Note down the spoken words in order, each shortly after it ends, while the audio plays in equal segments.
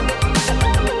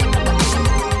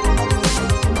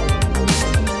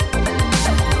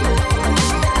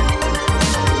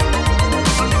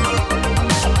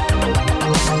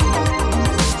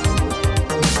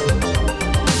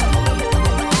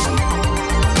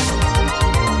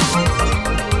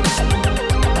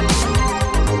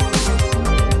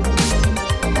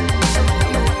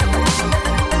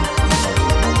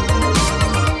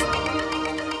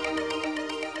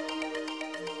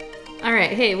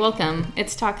hey, welcome.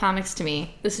 It's Talk Comics to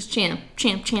Me. This is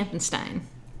Champenstein.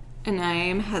 And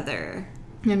I'm Heather.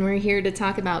 And we're here to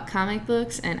talk about comic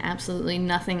books and absolutely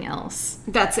nothing else.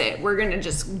 That's it. We're going to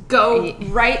just go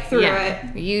right through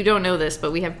it. You don't know this,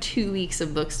 but we have 2 weeks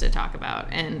of books to talk about,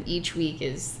 and each week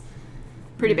is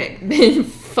pretty big. Been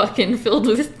fucking filled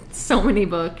with so many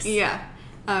books. Yeah.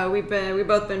 We've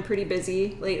both been pretty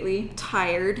busy lately.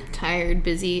 Tired,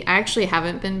 busy. I actually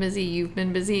haven't been busy. You've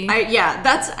been busy.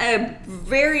 That's a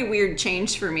very weird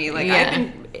change for me. I've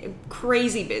been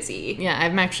crazy busy. Yeah,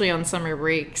 I'm actually on summer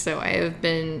break, so I have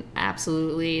been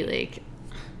absolutely,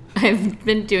 I've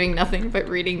been doing nothing but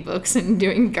reading books and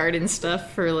doing garden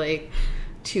stuff for,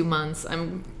 2 months.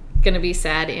 I'm gonna be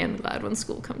sad and glad when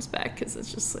school comes back, because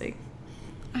it's just, I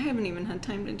haven't even had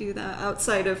time to do that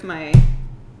outside of my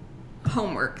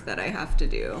homework that I have to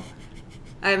do.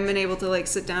 I haven't been able to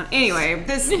sit down. Anyway,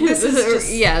 this is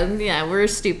just yeah, we're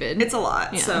stupid. It's a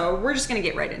lot. Yeah. So we're just gonna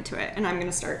get right into it, and I'm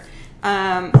gonna start.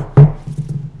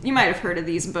 You might have heard of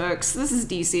these books. This is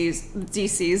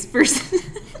DC's versus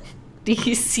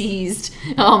DC's.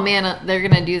 Oh man, they're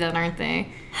gonna do that, aren't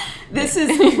they? This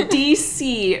is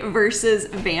DC versus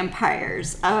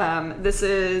vampires. This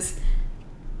is,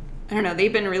 I don't know,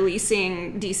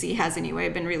 DC has anyway,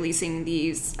 been releasing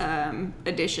these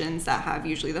editions that have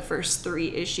usually the first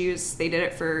 3 issues. They did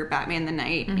it for Batman the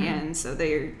Knight, and so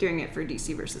they're doing it for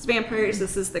DC versus Vampires.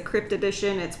 This is the Crypt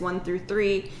edition. It's 1 through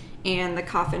 3, and the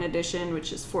Coffin edition,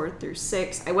 which is 4 through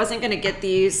 6. I wasn't going to get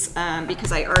these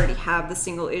because I already have the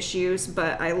single issues,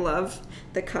 but I love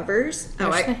the covers.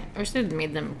 I wish they'd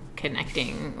made them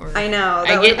connecting. I know.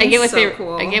 I get what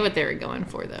cool. I get what they were going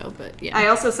for, though. But yeah, I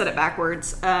also said it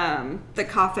backwards. The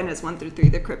Coffin is 1 through 3.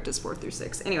 The Crypt is 4 through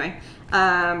 6. Anyway,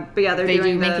 but yeah, they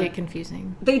do make it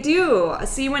confusing. They do.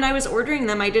 See, when I was ordering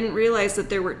them, I didn't realize that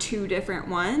there were 2 different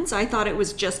ones. I thought it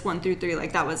was just 1 through 3.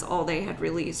 That was all they had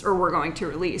released or were going to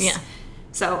release. Yeah.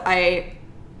 So I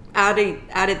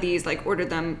added these, ordered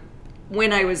them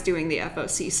when I was doing the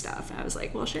FOC stuff. And I was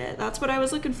like, well, shit, that's what I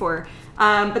was looking for.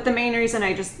 But the main reason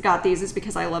I just got these is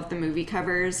because I love the movie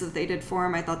covers that they did for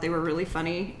them. I thought they were really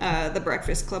funny. The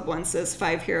Breakfast Club one says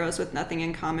 5 heroes with nothing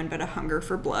in common but a hunger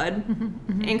for blood.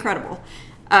 Incredible.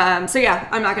 So yeah,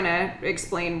 I'm not going to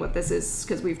explain what this is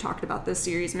because we've talked about this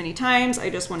series many times. I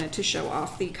just wanted to show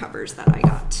off the covers that I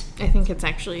got. I think it's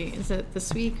actually, is it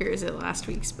this week or is it last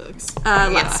week's books?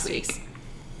 Last week's.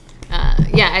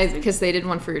 Because they did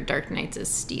one for Dark Knights of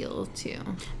Steel too.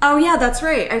 Oh yeah, that's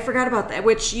right. I forgot about that,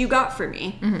 which you got for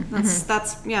me.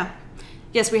 That's yeah.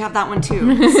 Yes, we have that one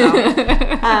too. So,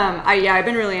 I've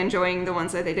been really enjoying the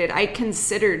ones that they did. I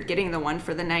considered getting the one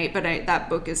for the night, but that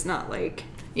book is not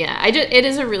Yeah, it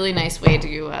is a really nice way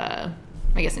to,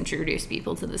 introduce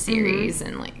people to the series,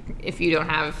 and if you don't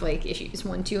have issues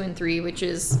 1, 2, and 3, which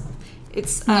is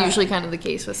it's usually kind of the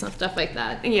case with some stuff like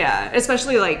that. Yeah,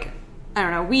 especially I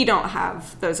don't know, we don't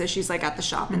have those issues at the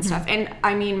shop and stuff. And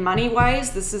I mean,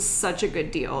 money-wise, this is such a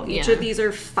good deal. Each of these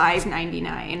are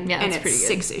 $5.99, and it's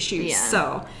 6 issues. Yeah.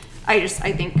 So I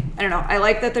think, I don't know, I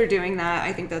like that they're doing that.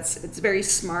 I think it's very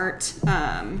smart,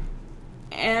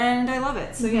 and I love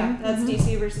it. So yeah, that's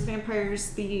DC versus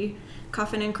Vampires, the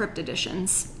Coffin and Crypt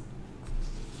editions.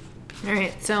 All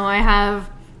right, so I have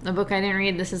a book I didn't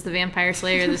read. This is The Vampire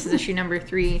Slayer. This is issue number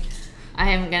 3.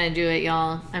 I am going to do it,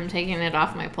 y'all. I'm taking it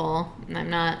off my pole.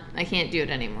 I can't do it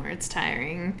anymore. It's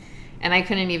tiring. And I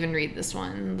couldn't even read this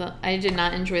one. I did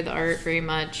not enjoy the art very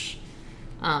much,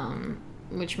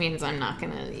 which means I'm not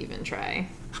going to even try.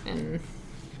 And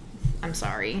I'm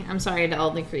sorry. I'm sorry to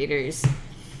all the creators.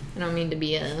 I don't mean to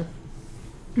be a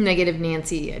negative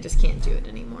Nancy. I just can't do it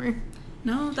anymore.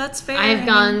 No, that's fair. I've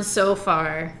gone so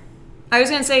far. I was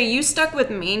going to say, you stuck with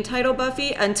main title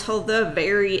Buffy until the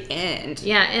very end.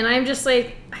 Yeah, and I'm just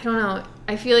I don't know.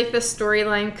 I feel like the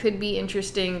storyline could be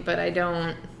interesting, but I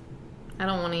don't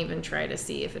want to even try to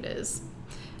see if it is.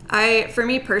 For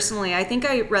me personally, I think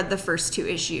I read the first 2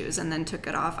 issues and then took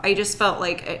it off. I just felt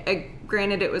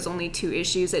granted it was only 2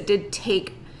 issues, it did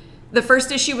take... The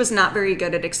first issue was not very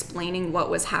good at explaining what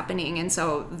was happening, and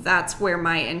so that's where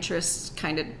my interest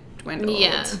kind of dwindled.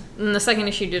 Yeah, and the second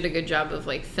issue did a good job of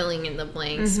filling in the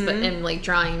blanks, but and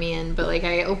drawing me in. But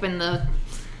I opened the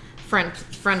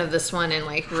front of this one and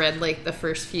read the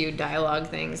first few dialogue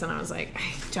things, and I was like,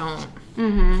 I don't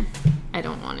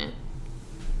want it.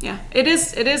 Yeah, it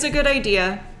is a good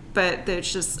idea, but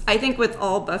it's just, I think with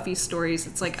all Buffy stories,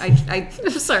 it's I'm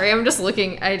sorry, I'm just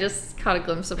looking. I just caught a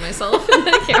glimpse of myself in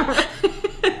the camera.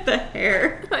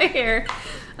 My hair.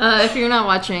 If you're not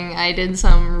watching, I did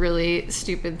some really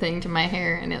stupid thing to my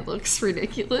hair, and it looks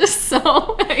ridiculous,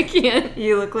 so I can't.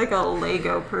 You look like a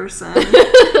Lego person.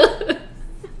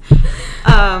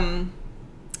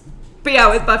 But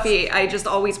yeah, with Buffy, I just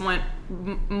always want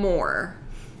more.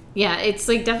 Yeah, it's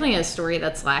like definitely a story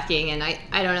that's lacking, and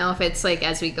I don't know if it's like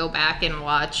as we go back and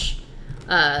watch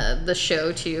the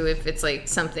show too, if it's like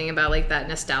something about like that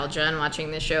nostalgia and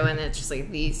watching the show, and it's just like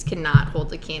these cannot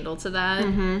hold a candle to that.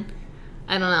 Mm-hmm.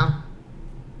 I don't know.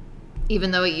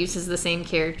 Even though it uses the same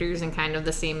characters and kind of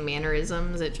the same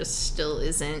mannerisms, it just still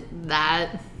isn't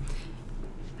that.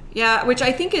 Yeah, which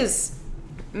I think is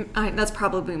that's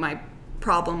probably my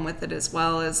problem with it as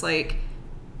well, is like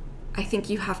I think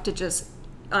you have to just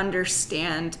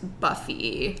understand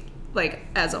Buffy like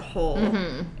as a whole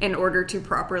in order to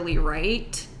properly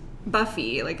write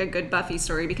Buffy, like a good Buffy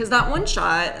story, because that one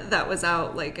shot that was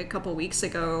out like a couple weeks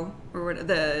ago, or what,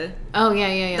 that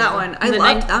one I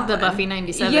loved that the one. Buffy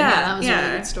 97. Yeah, that was a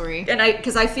really good story. And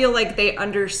because I feel like they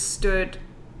understood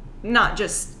not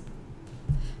just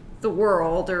the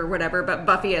world or whatever, but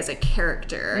Buffy as a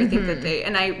character. I think that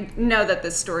and I know that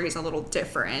this story is a little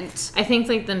different. I think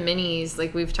like the minis,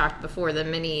 like we've talked before, the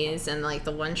minis and like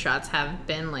the one shots have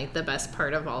been like the best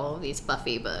part of all of these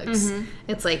Buffy books.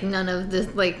 It's like none of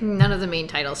the main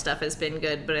title stuff has been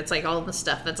good, but it's like all the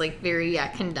stuff that's like very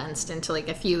condensed into like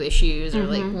a few issues or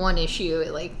like one issue.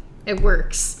 It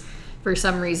works. For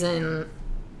some reason,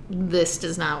 this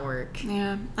does not work.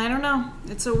 Yeah, I don't know.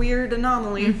 It's a weird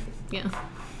anomaly. Yeah.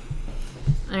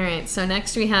 All right, so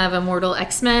next we have Immortal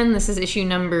X-Men. This is issue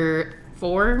number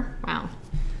 4. Wow,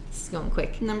 this is going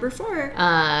quick. Number 4.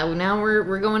 Now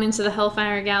we're going into the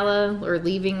Hellfire Gala, or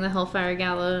leaving the Hellfire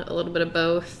Gala, a little bit of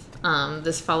both.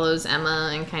 This follows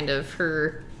Emma and kind of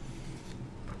her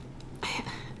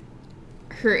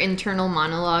internal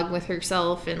monologue with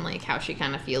herself and like how she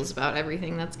kind of feels about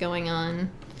everything that's going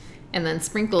on. And then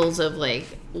sprinkles of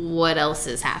like what else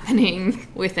is happening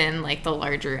within like the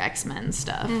larger X-Men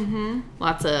stuff.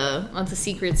 Lots of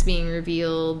secrets being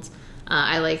revealed.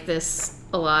 I like this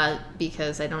a lot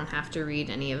because I don't have to read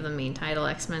any of the main title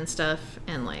X-Men stuff,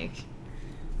 and like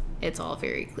it's all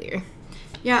very clear.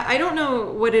 Yeah, I don't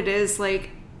know what it is.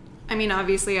 Like, I mean,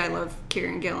 obviously I love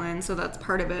Kieran Gillen, so that's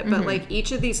part of it. But like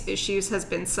each of these issues has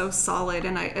been so solid,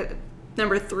 and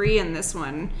number 3 in this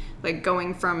one, like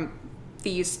going from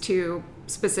these two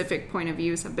specific point of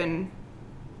views have been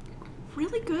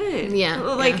really good. Yeah.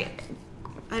 Like,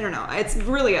 I don't know. It's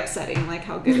really upsetting, like,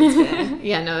 how good it's been.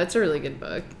 Yeah, no, it's a really good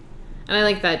book. And I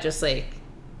like that, just, like,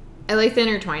 I like the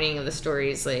intertwining of the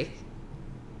stories, like,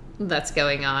 that's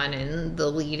going on and the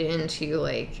lead into,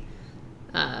 like,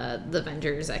 the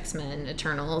Avengers, X-Men,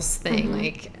 Eternals thing.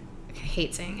 Like, I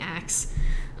hate saying Axe.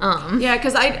 Yeah,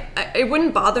 because it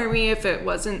wouldn't bother me if it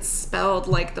wasn't spelled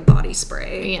like the body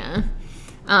spray. Yeah.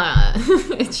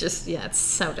 It's just, yeah, it's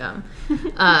so dumb.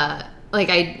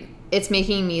 It's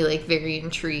making me like very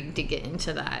intrigued to get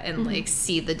into that and like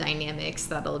see the dynamics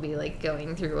that'll be like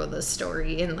going through the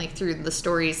story and like through the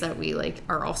stories that we like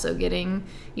are also getting,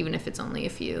 even if it's only a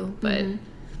few. But I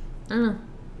don't know.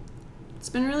 It's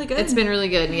been really good. It's been really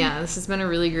good. Yeah, this has been a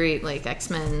really great like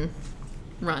X-Men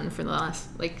run for the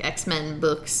last like X-Men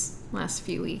books last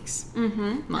few weeks,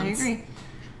 months. I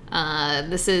agree.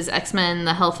 This is X-Men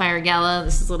the Hellfire Gala.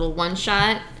 This is a little one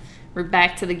shot. We're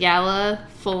back to the gala,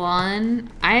 full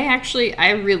on.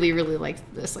 I really, really liked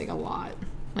this like a lot.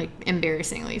 Like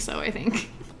embarrassingly so, I think.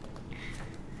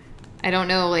 I don't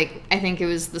know, like I think it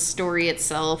was the story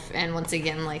itself, and once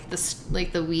again like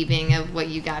the weaving of what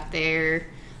you got there,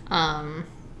 and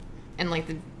like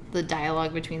the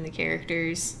dialogue between the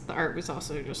characters. The art was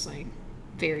also just like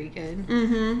very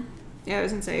good. Yeah, I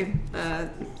was gonna say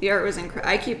the art was incredible.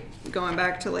 I keep going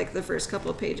back to like the first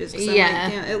couple of pages. Yeah,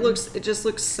 it just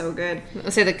looks so good.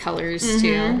 Let's say the colors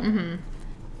too.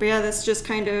 But yeah, this just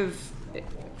kind of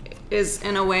is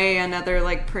in a way another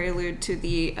like prelude to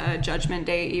the Judgment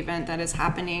Day event that is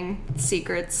happening.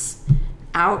 Secrets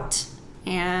out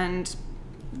and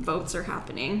votes are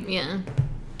happening. Yeah,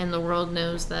 and the world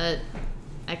knows that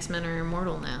X-Men are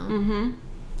immortal now.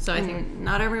 So I think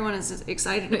not everyone is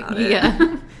excited about it.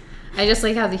 Yeah. I just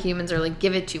like how the humans are like,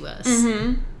 give it to us.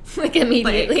 Like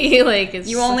immediately. Like it's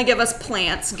you only give us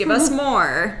plants, give us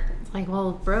more. Like,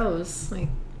 well, bros, like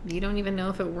you don't even know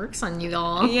if it works on you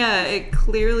all. Yeah, it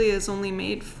clearly is only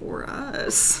made for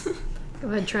us. Go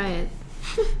ahead, try it.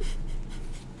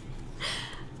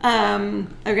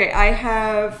 Okay, I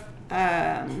have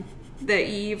The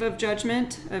Eve of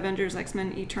Judgment, Avengers,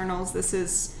 X-Men, Eternals. This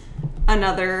is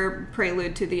another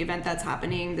prelude to the event that's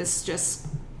happening. This just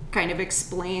kind of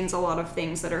explains a lot of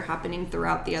things that are happening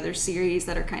throughout the other series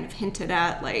that are kind of hinted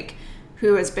at, like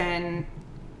who has been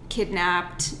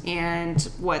kidnapped and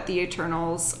what the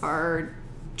Eternals are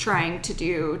trying to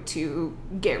do to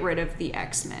get rid of the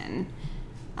X-Men.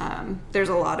 There's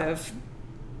a lot of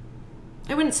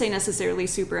I wouldn't say necessarily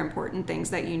super important things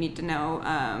that you need to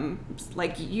know.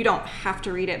 Like, you don't have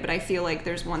to read it, but I feel like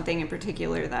there's one thing in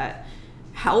particular that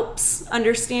helps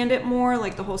understand it more,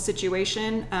 like the whole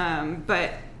situation.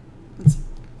 But that's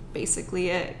basically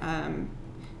it.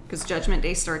 Because Judgment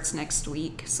Day starts next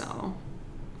week, so.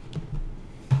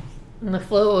 And the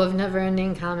flow of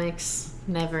never-ending comics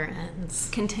never ends.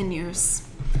 Continues.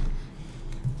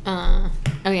 Oh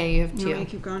yeah, you have 2. You want me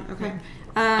to keep going? Okay.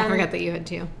 I forgot that you had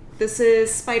 2. This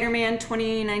is Spider-Man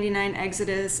 2099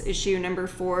 Exodus, issue number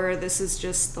 4. This is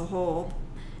just the whole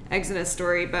Exodus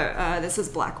story, but this is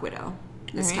Black Widow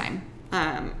this time.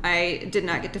 I did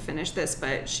not get to finish this,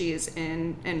 but she is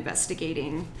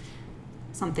investigating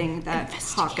something that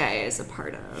Hawkeye is a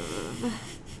part of.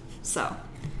 So,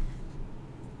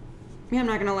 yeah, I'm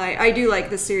not gonna lie. I do like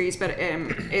this series, but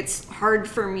it's hard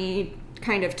for me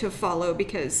kind of to follow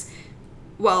because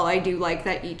while I do like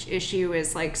that each issue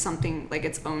is like something like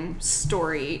its own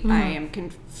story, I am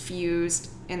confused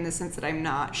in the sense that I'm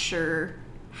not sure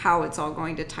how it's all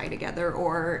going to tie together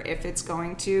or if it's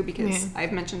going to, because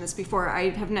I've mentioned this before, I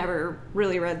have never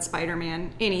really read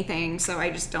Spider-Man anything, so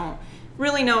I just don't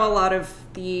really know a lot of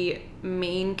the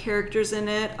main characters in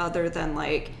it other than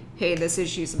like, hey, this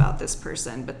issue's about this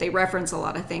person, but they reference a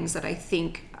lot of things that I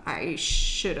think I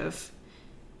should have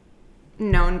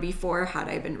known before had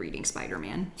I been reading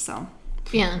Spider-Man. So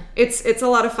yeah, it's a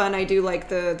lot of fun. I do like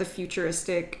the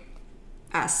futuristic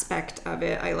aspect of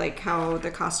it. I like how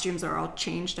the costumes are all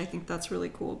changed. I think that's really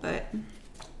cool, but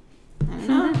I don't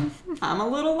know. I'm a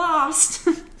little lost.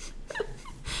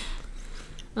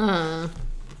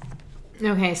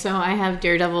 Okay, so I have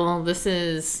Daredevil. This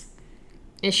is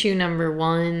issue number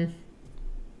 1.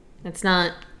 It's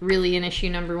not really an issue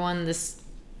number 1. This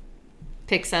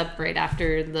picks up right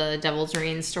after the Devil's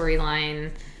Reign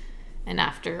storyline and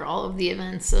after all of the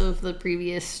events of the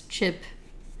previous Chip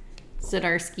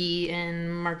Zdarsky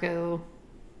and Marco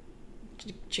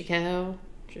Checchetto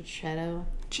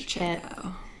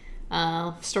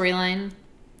storyline.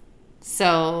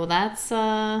 So that's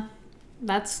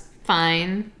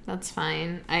fine. That's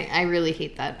fine. I really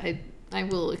hate that. I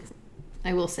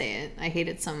will say it. I hate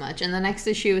it so much. And the next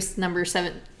issue is number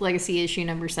 7, Legacy issue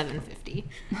number 750.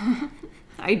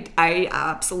 I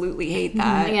absolutely hate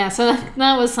that. Yeah, so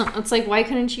that was something. It's like, why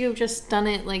couldn't you have just done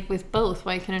it like with both?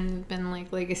 Why couldn't it have been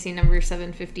like Legacy number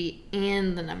 750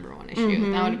 and the number 1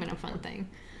 issue? That would have been a fun thing.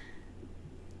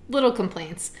 Little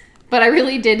complaints. But I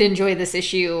really did enjoy this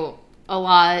issue a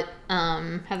lot.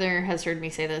 Heather has heard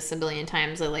me say this a billion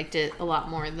times. I liked it a lot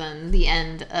more than the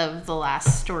end of the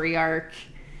last story arc,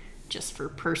 just for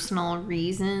personal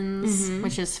reasons,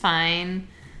 which is fine.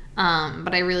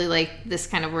 But I really like this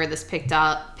kind of where this picks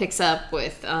up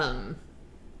with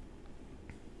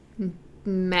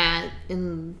Matt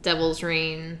in Devil's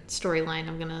Reign storyline.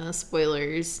 I'm gonna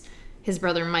spoilers. His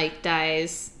brother Mike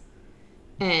dies,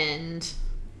 and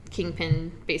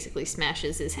Kingpin basically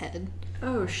smashes his head.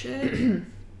 Oh shit.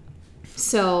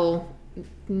 So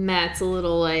Matt's a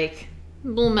little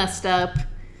messed up,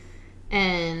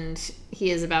 and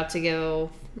he is about to go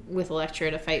with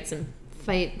Elektra to fight some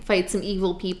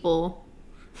evil people.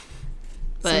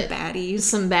 But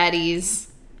some baddies.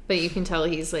 But you can tell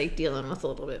he's like dealing with a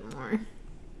little bit more.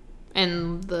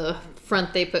 And the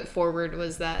front they put forward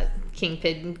was that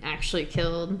Kingpin actually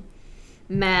killed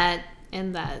Matt,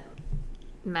 and that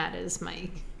Matt is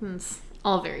Mike. It's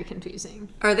all very confusing.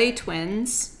 Are they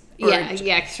twins? Yeah,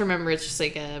 because remember, it's just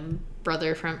like a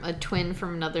twin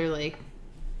from another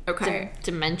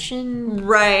dimension.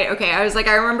 Right. Okay. I was like,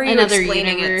 I remember you another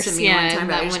explaining universe. It to me one time,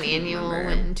 but that one annual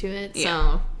went into it. Yeah.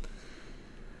 So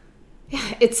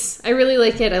yeah, I really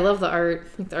like it. I love the art.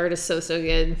 Like, the art is so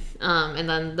good. And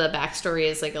then the backstory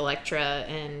is like Elektra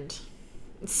and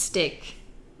Stick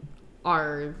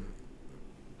are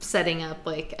setting up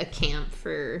like a camp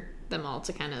for them all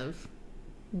to kind of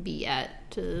be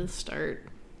at to start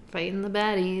fighting the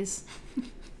baddies.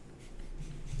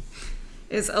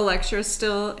 Is Elektra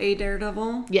still a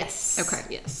Daredevil? Yes. Okay.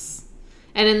 Yes.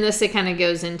 And in this, it kind of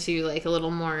goes into like a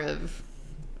little more of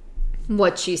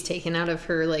what she's taken out of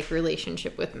her like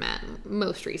relationship with Matt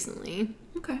most recently.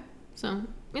 Okay. So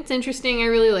it's interesting. I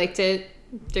really liked it.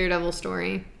 Daredevil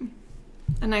story.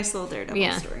 A nice little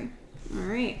Daredevil story. All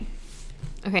right.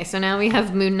 Okay, so now we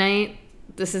have Moon Knight.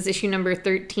 This is issue number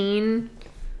 13.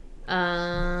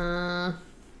 Moon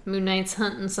Knight's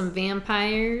hunting some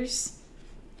vampires.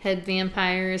 Head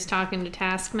vampire is talking to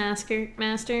Taskmaster,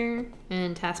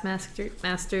 and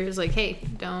Taskmaster is like, "Hey,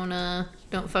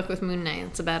 don't fuck with Moon Knight.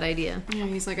 It's a bad idea." Yeah,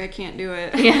 he's like, "I can't do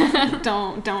it. Yeah,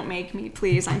 don't make me,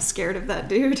 please. I'm scared of that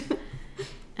dude."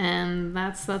 And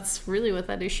that's really what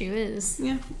that issue is.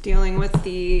 Yeah, dealing with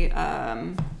the,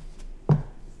 I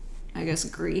guess,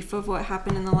 grief of what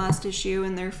happened in the last issue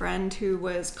and their friend who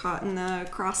was caught in the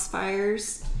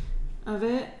crossfires of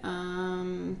it.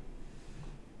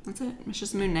 That's it. It's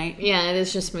just Moon Knight. Yeah, it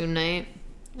is just Moon Knight.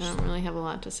 I don't really have a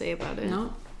lot to say about it.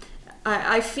 No.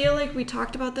 I feel like we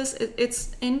talked about this.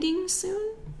 It's ending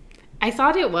soon? I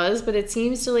thought it was, but it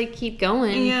seems to, like, keep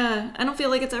going. Yeah. I don't feel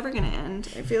like it's ever going to end.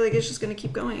 I feel like it's just going to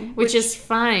keep going. Which is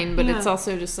fine, but it's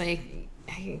also just, like,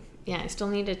 I still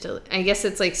need it to... I guess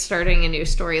it's, like, starting a new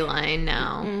storyline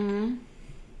now. Mm-hmm.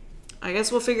 I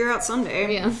guess we'll figure out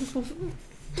someday. Yeah.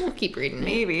 We'll keep reading it.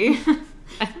 Maybe.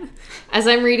 As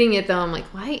I'm reading it, though, I'm like,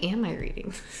 why am I reading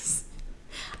this?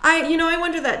 I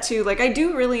wonder that too. Like, I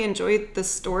do really enjoy the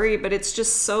story, but it's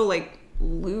just so, like,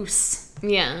 loose.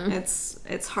 Yeah.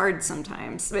 It's hard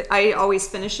sometimes. But I always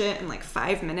finish it in, like,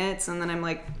 5 minutes, and then I'm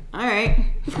like, all right,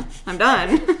 I'm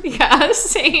done. Yeah,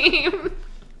 same.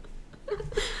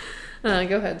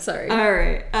 Go ahead, sorry. All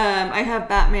right. I have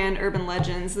Batman Urban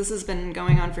Legends. This has been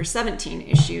going on for 17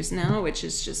 issues now, which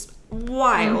is just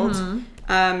wild.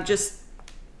 Mm-hmm. Just,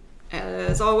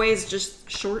 as always, just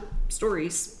short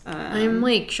stories. I'm,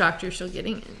 like, shocked you're still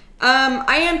getting it.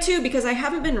 I am too, because I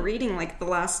haven't been reading, like, the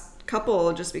last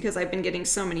couple, just because I've been getting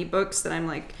so many books that I'm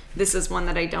like, this is one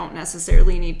that I don't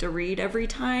necessarily need to read every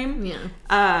time. Yeah.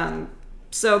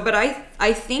 But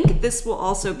I think this will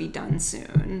also be done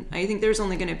soon. I think there's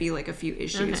only going to be, like, a few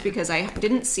issues, because I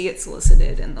didn't see it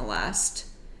solicited in the last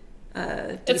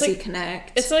DC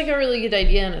Connect. It's, like, a really good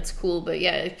idea, and it's cool, but,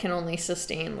 yeah, it can only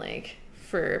sustain, like,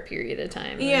 for a period of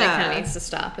time. And yeah. It kind of needs to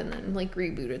stop and then, like,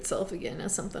 reboot itself again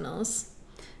as something else.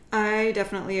 I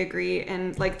definitely agree.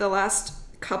 And, like, the last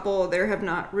couple, there have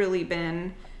not really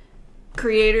been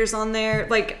creators on there.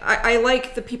 Like, I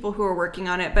like the people who are working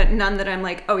on it, but none that I'm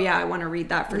like, oh, yeah, I want to read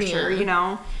that for sure, you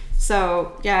know?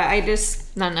 So, yeah, I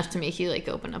just... Not enough to make you, like,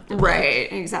 open up the book.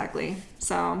 Right, exactly.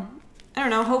 So, I don't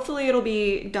know. Hopefully it'll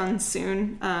be done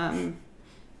soon.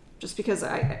 Just because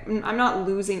I'm not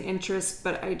losing interest,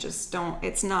 but I just don't...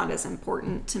 It's not as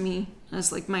important to me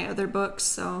as, like, my other books.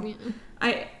 So,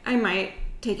 yeah. I might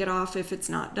take it off if it's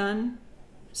not done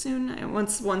soon.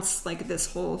 Once like,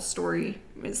 this whole story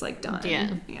is, like,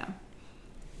 done. Yeah.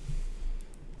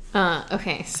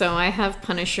 Okay, so I have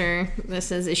Punisher.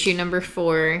 This is issue number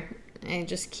 4. I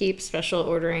just keep special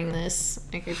ordering this.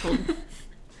 Like I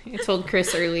told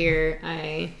Chris earlier,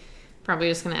 I probably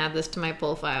just gonna add this to my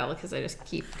pull file because I just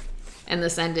keep... And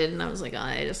this ended, and I was like, oh,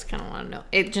 I just kind of want to know.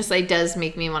 It just, like, does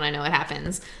make me want to know what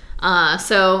happens.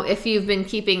 So if you've been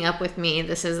keeping up with me,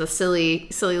 this is a silly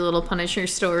little Punisher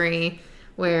story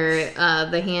where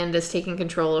the Hand is taking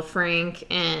control of Frank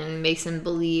and makes him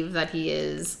believe that he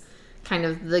is kind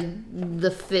of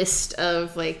the fist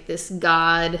of, like, this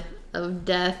god of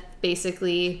death,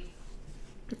 basically.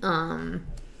 In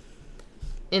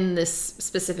this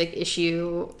specific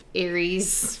issue,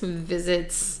 Ares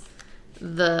visits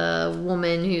the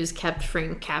woman who's kept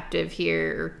Frank captive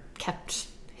here, or kept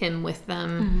him with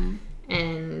them,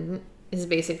 and is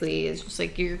just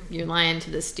like, you're lying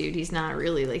to this dude. He's not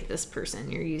really, like, this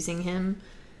person. You're using him.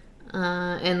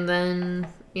 And then,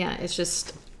 yeah, it's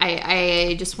just,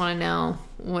 I just want to know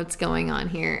what's going on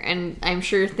here. And I'm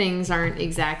sure things aren't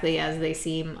exactly as they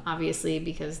seem, obviously,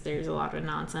 because there's a lot of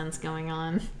nonsense going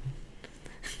on.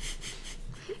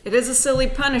 It is a silly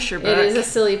Punisher book. It is a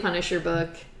silly Punisher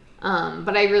book.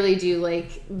 But I really do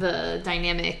like the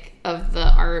dynamic of the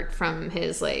art from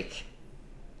his, like,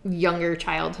 younger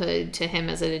childhood to him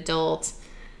as an adult.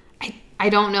 I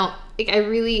don't know. Like,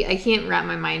 I can't wrap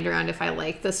my mind around if I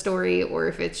like the story or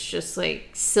if it's just, like,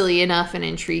 silly enough and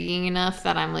intriguing enough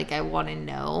that I'm like, I want to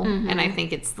know. And I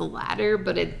think it's the latter,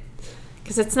 but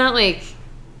because it's not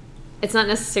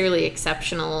necessarily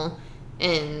exceptional.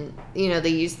 And, you know, they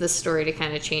use this story to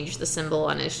kind of change the symbol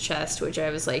on his chest, which I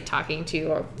was, like, talking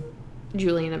to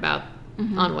Julian about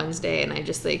on Wednesday. And I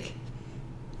just, like,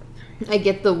 I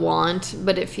get the want,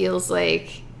 but it feels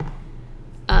like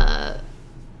a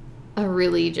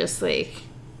really just, like,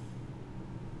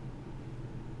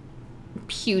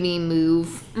 puny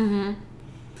move. And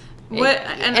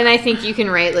I think you can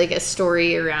write, like, a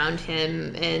story around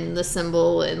him and the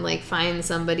symbol and, like, find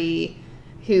somebody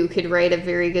who could write a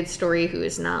very good story who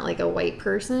is not, like, a white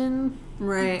person,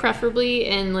 right? Preferably,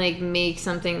 and, like, make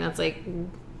something that's, like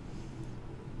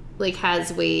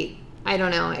has weight. I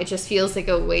don't know. It just feels like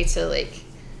a way to, like,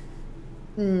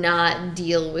 not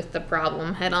deal with the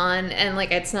problem head on. And,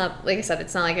 like, it's not, like I said,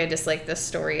 it's not like I dislike this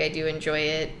story. I do enjoy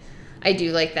it. I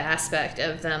do like the aspect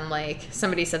of them, like,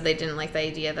 somebody said they didn't like the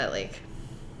idea that, like,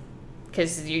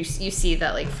 because you see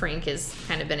that like Frank has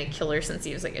kind of been a killer since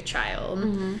he was like a child,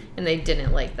 and they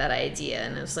didn't like that idea,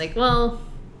 and it was like, well,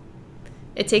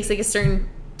 it takes like a certain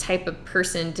type of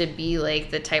person to be like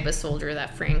the type of soldier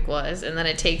that Frank was, and then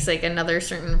it takes like another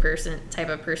certain type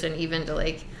of person even to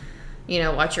like, you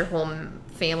know, watch your whole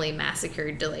family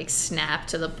massacred to like snap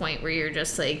to the point where you're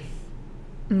just like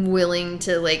willing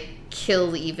to like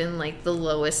kill even like the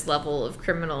lowest level of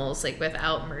criminals like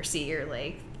without mercy or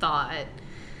like thought.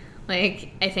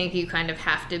 Like, I think you kind of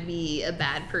have to be a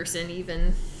bad person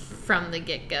even from the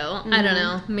get-go. I don't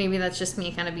know, maybe that's just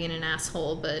me kind of being an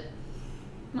asshole, but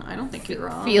no, I don't think you're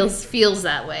wrong. Feels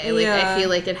that way. Like, I feel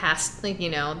like it has, like, you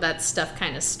know, that stuff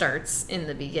kind of starts in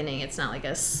the beginning. It's not like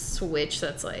a switch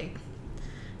that's, like,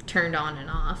 turned on and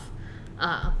off.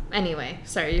 Anyway,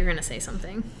 sorry, you're going to say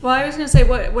something. Well, I was going to say,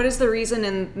 what is the reason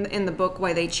in the book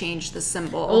why they changed the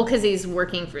symbol? Well, because he's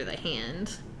working for the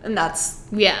Hand. And that's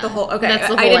the whole, okay. That's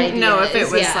the whole I didn't know if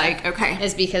it was like, okay.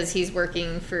 Is because he's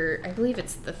working for, I believe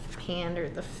it's the Hand or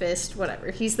the Fist, whatever.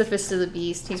 He's the Fist of the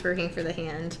Beast. He's working for the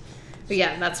Hand. But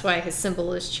yeah, that's why his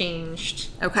symbol is changed.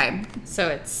 Okay. So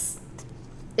it's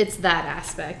that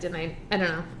aspect, and I don't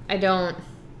know. I don't,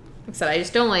 like I said, I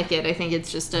just don't like it. I think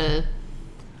it's just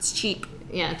it's cheap.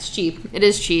 Yeah, it's cheap. It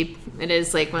is cheap. It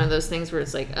is like one of those things where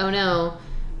it's like, oh no,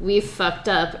 we fucked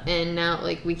up, and now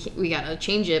like we gotta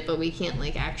change it, but we can't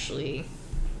like actually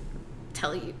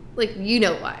tell you, like, you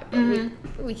know why,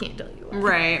 but we can't tell you why.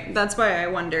 Right. That's why I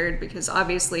wondered, because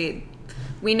obviously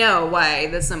we know why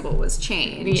the symbol was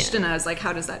changed, and I was like,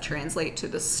 how does that translate to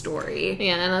the story?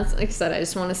 Yeah, and that's, like I said, I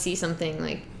just want to see something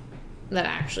like that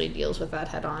actually deals with that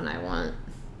head on. I don't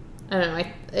know.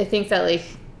 I think that, like,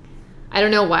 I don't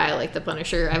know why I like the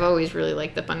Punisher. I've always really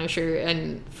liked the Punisher,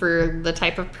 and for the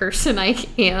type of person I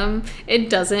am, it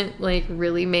doesn't, like,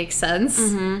 really make sense.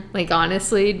 Like,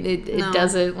 honestly, it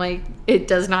doesn't, like, it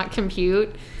does not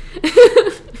compute.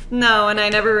 No, and I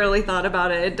never really thought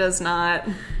about it. It does not.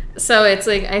 So it's,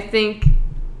 like, I think,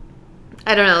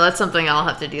 I don't know, that's something I'll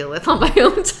have to deal with on my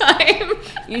own time.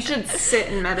 You should sit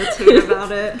and meditate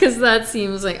about it. Because that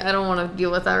seems like, I don't want to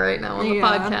deal with that right now on the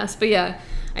podcast. But yeah,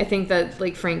 I think that,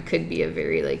 like, Frank could be a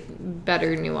very, like,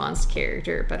 better nuanced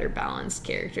character, better balanced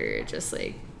character. Just,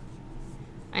 like,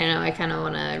 I don't know, I kind of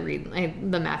want to read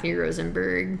the Matthew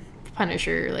Rosenberg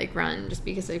Punisher, like, run, just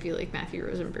because I feel like Matthew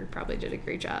Rosenberg probably did a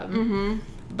great job.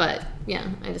 But, yeah,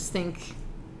 I just think,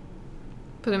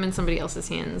 put him in somebody else's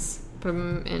hands. Put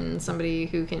him in somebody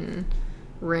who can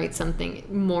write something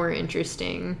more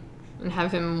interesting and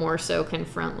have him more so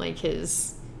confront, like,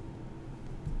 his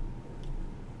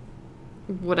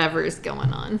whatever is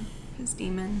going on. His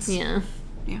demons. Yeah.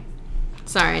 Yeah.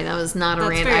 Sorry, that was not a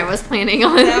rant fair. I was planning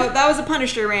on. That was a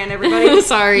Punisher rant, everybody.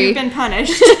 Sorry. You've been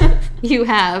punished. You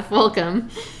have. Welcome.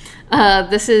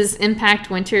 This is Impact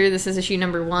Winter. This is issue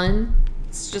number 1.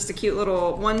 It's just a cute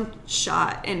little one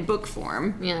shot in book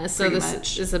form. Yeah, so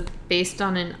this is based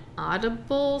on an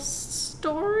Audible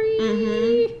story.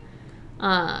 It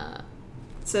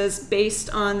says based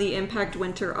on the Impact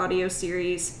Winter audio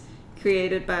series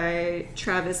created by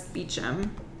Travis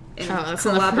Beacham in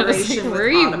collaboration with Where are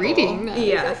you Audible. reading that?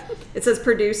 Yeah. It says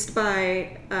produced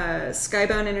by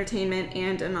Skybound Entertainment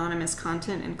and Anonymous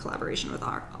Content in collaboration with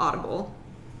Audible.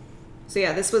 So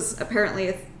yeah, this was apparently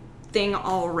a thing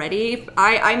already.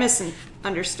 I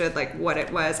misunderstood like what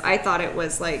it was. I thought it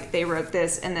was like they wrote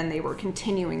this and then they were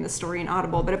continuing the story in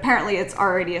Audible, but apparently it's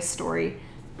already a story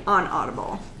on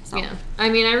Audible. So. Yeah. I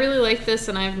mean, I really like this,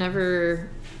 and I've never,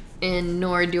 and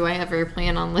nor do I ever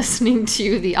plan on listening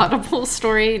to the Audible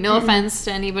story. No offense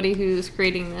to anybody who's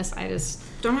creating this. I just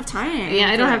don't have time. Yeah,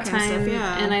 I don't have time. Stuff,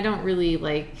 yeah. And I don't really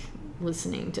like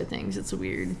listening to things. It's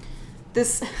weird.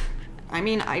 I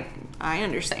mean, I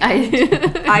understand.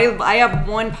 I have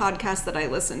one podcast that I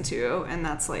listen to, and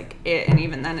that's like it. And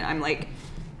even then, I'm like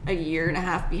a year and a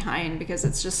half behind because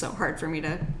it's just so hard for me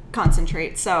to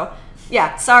concentrate. So,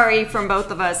 yeah, sorry from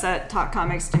both of us at Talk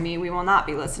Comics to Me. We will not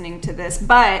be listening to this,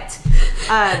 but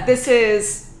this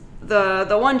is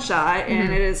the one shot,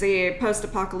 and it is a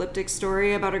post-apocalyptic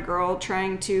story about a girl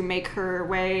trying to make her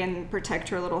way and protect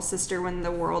her little sister when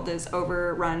the world is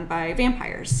overrun by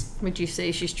vampires. Would you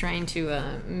say she's trying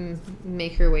to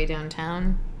make her way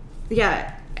downtown?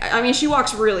 Yeah, I mean, she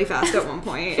walks really fast at one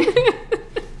point,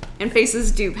 and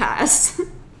faces do pass.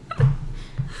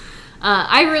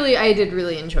 I did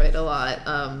really enjoy it a lot.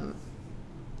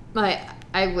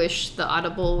 I wish the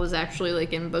Audible was actually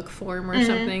like in book form or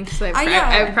something, because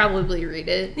I would probably read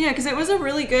it. Yeah, because it was a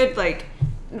really good, like,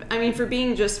 I mean, for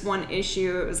being just one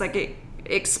issue, it was like it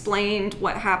explained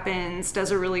what happens,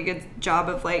 does a really good job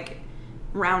of like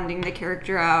rounding the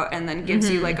character out and then gives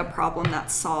you like a problem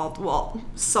that's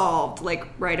solved like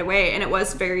right away. And it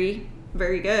was very,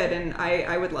 very good. And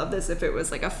I would love this if it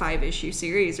was like a 5-issue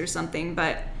series or something,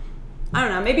 but I don't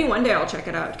know, maybe one day I'll check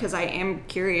it out because I am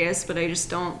curious, but I just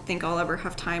don't think I'll ever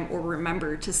have time or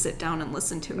remember to sit down and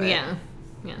listen to it.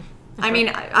 Yeah. I mean,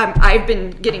 I've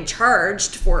been getting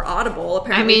charged for Audible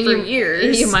apparently for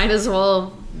years. You might as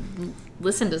well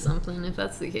listen to something if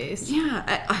that's the case.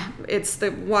 Yeah, it's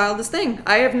the wildest thing.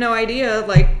 I have no idea,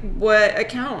 like, what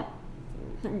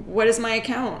is my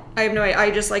account? I have no idea.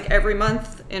 I just, like, every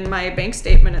month in my bank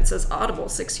statement it says Audible,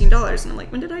 $16. And I'm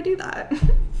like, when did I do that?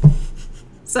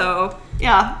 So,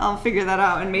 yeah, I'll figure that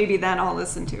out, and maybe then I'll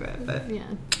listen to it. But yeah.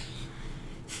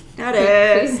 Got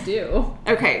it. Please do.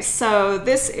 Okay, so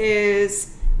this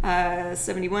is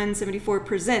 7174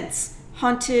 Presents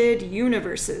Haunted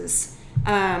Universes.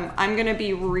 I'm going to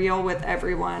be real with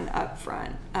everyone up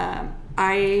front.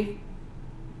 I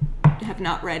have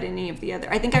not read any of the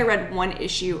other. I think I read one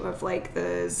issue of like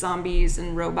the zombies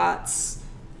and robots,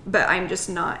 but I'm just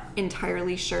not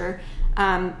entirely sure.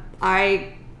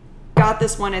 I got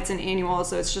this one. It's an annual,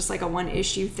 so it's just like a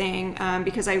 1-issue thing,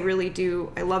 because I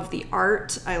love the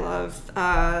art. I love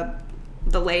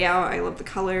the layout. I love the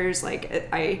colors.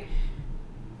 Like,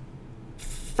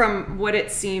 from what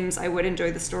it seems, I would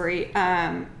enjoy the story.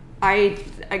 I,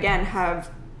 again,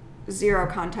 have zero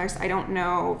context. I don't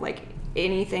know, like,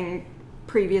 anything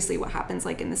previously what happens,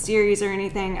 like, in the series or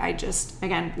anything. I just,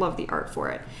 again, love the art for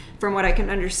it. From what I can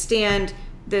understand,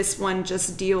 this one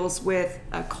just deals with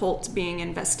a cult being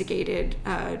investigated.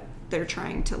 They're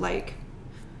trying to, like,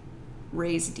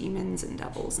 raise demons and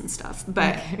devils and stuff.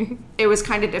 But it was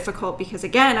kind of difficult because,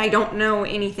 again, I don't know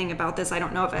anything about this. I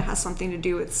don't know if it has something to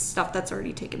do with stuff that's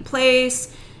already taken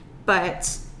place.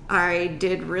 But I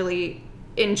did really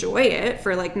enjoy it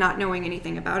for, like, not knowing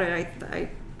anything about it. I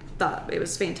thought it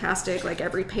was fantastic. Like,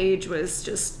 every page was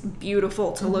just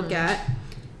beautiful to look at.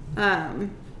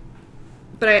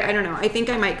 But I don't know. I think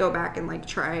I might go back and, like,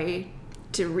 try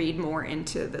to read more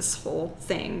into this whole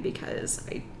thing because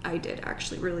I did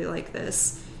actually really like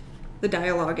this. The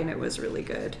dialogue in it was really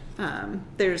good.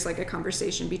 There's, like, a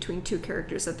conversation between two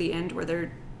characters at the end where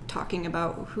they're talking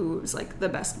about who's, like, the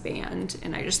best band,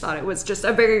 and I just thought it was just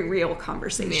a very real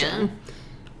conversation.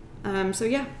 Yeah. So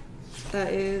yeah,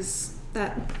 that is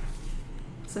that.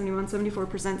 7174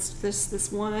 presents this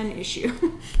one issue.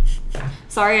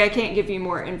 Sorry, I can't give you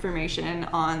more information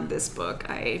on this book.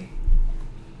 I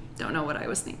don't know what I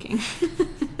was thinking.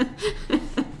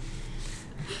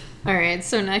 All right,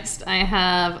 so next I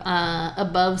have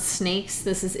Above Snakes.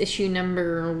 This is issue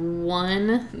number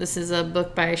 1. This is a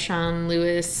book by Sean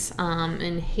Lewis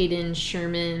and Hayden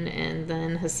Sherman, and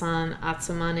then Hassan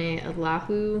Atsamane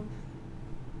Allahu.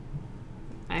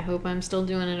 I hope I'm still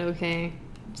doing it okay.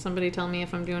 Somebody tell me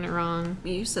if I'm doing it wrong.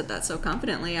 You said that so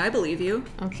confidently. I believe you.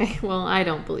 Okay, well, I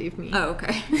don't believe me. Oh,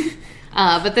 okay.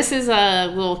 But this is a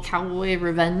little cowboy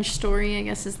revenge story, I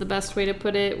guess is the best way to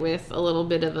put it, with a little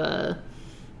bit of a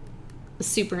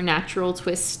supernatural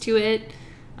twist to it.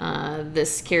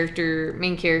 This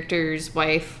main character's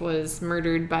wife was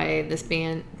murdered by this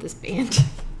band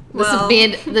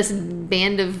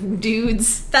of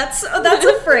dudes. That's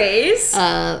a phrase.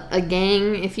 A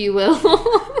gang, if you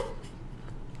will.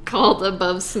 Called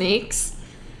Above Snakes,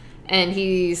 and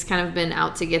he's kind of been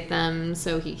out to get them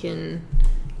so he can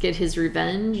get his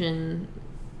revenge, and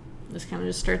this kind of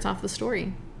just starts off the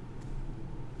story.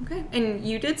 Okay, and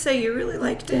you did say you really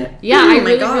liked it. Yeah,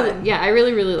 I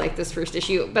really, really like this first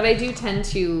issue, but I do tend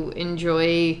to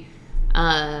enjoy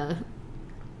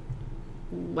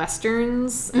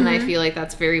westerns, and I feel like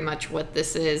that's very much what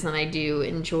this is, and I do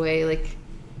enjoy, like,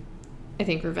 I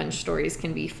think revenge stories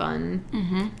can be fun.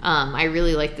 I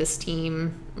really like this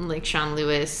team. Like, Sean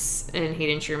Lewis and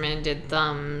Hayden Sherman did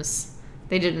Thumbs.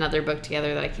 They did another book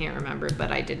together that I can't remember,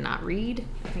 but I did not read.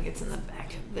 I think it's in the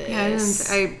back of this.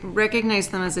 Yeah, I recognize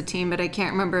them as a team, but I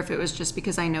can't remember if it was just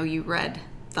because I know you read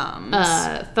Thumbs.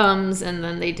 Thumbs, and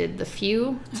then they did The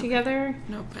Few together.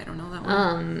 Nope, I don't know that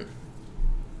one.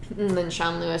 And then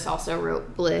Sean Lewis also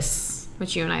wrote Bliss,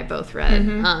 which you and I both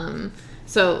read.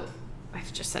 So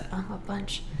I've just said a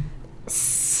bunch.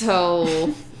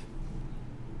 So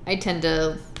I tend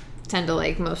to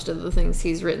like most of the things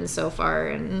he's written so far,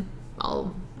 and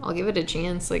I'll give it a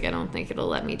chance. Like, I don't think it'll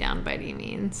let me down by any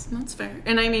means. That's fair.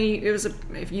 And I mean,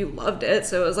 if you loved it,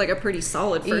 so it was like a pretty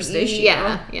solid first issue.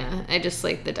 Yeah. I just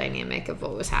like the dynamic of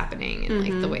what was happening and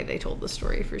like the way they told the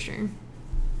story for sure.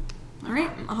 All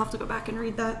right, I'll have to go back and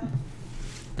read that.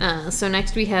 So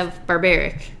next we have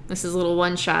Barbaric. This is a little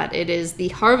one-shot. It is The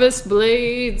Harvest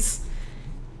Blades.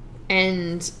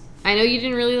 And I know you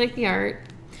didn't really like the art.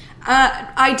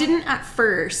 I didn't at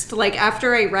first. Like,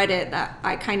 after I read it, that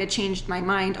I kind of changed my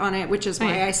mind on it, which is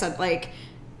why I said, like,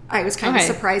 I was kind of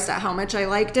surprised at how much I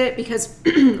liked it, because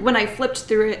when I flipped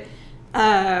through it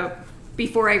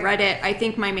before I read it, I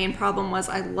think my main problem was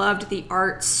I loved the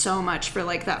art so much for,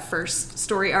 like, that first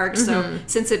story arc. So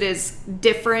since it is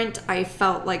different, I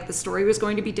felt like the story was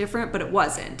going to be different, but it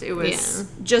wasn't. It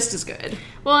was just as good.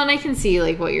 Well, and I can see,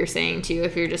 like, what you're saying, too,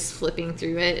 if you're just flipping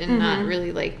through it and not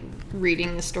really, like,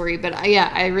 reading the story. But,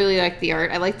 I really like the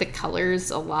art. I like the colors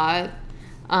a lot.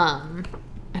 And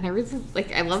I really,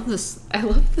 like, I love this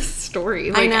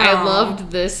story. Like, I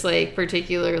loved this, like,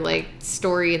 particular, like,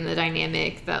 story and the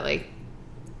dynamic that, like,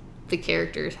 the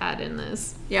characters had in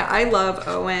this. Yeah, I love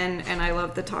Owen, and I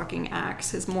love the talking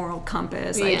axe, his moral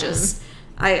compass. Yeah.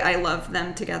 I love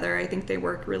them together. I think they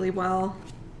work really well.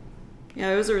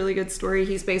 Yeah, it was a really good story.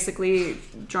 He's basically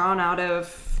drawn out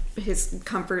of his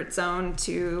comfort zone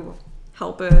to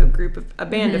help a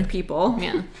band of people.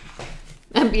 Yeah.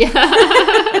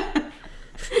 Yeah.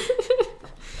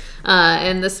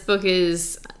 And this book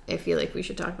is, I feel like we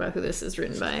should talk about who this is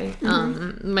written by.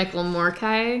 Michael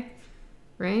Moorcock.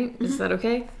 Right? Is that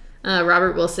okay?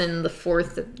 Robert Wilson, the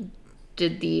fourth,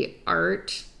 did the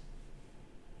art.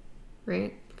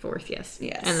 Right? Fourth, yes.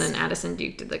 Yes. And then Addison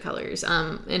Duke did the colors.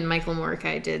 And Michael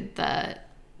Moorcock did the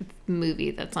movie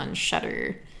that's on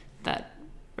Shudder, that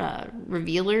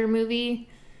Revealer movie.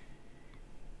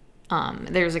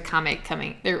 There's a comic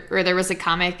there was a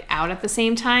comic out at the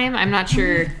same time. I'm not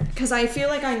sure, because I feel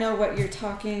like I know what you're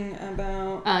talking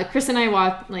about. Chris and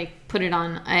I put it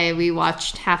on. We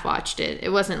half watched it. It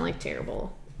wasn't, like,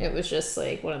 terrible. It was just,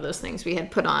 like, one of those things we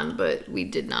had put on, but we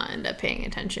did not end up paying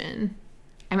attention.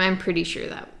 I'm pretty sure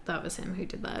that was him who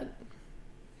did that.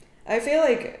 I feel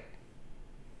like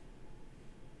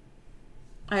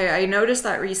I noticed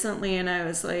that recently, and I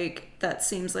was like, that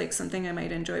seems like something I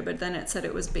might enjoy, but then it said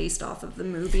it was based off of the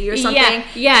movie or something.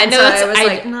 Yeah, and no,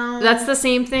 so no. That's the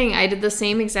same thing. I did the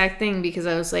same exact thing, because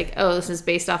I was like, oh, this is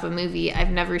based off a movie.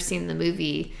 I've never seen the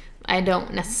movie. I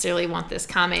don't necessarily want this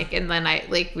comic. And then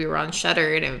we were on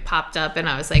Shudder, and it popped up, and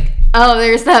I was like, oh,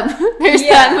 there's that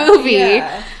movie.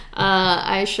 Yeah.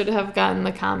 I should have gotten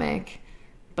the comic,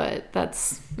 but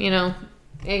that's,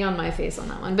 egg on my face on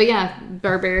that one. But yeah,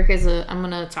 Barbaric is I'm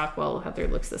gonna talk while Heather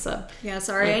looks this up. Yeah,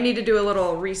 sorry, I need to do a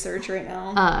little research right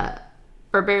now.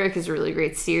 Barbaric is a really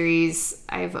great series.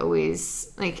 I've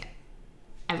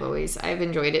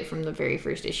enjoyed it from the very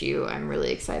first issue. I'm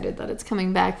really excited that it's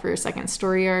coming back for a second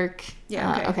story arc.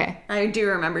 Yeah, okay. I do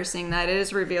remember seeing that. It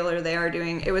is Revealer. They are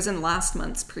doing, it was in last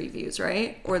month's previews,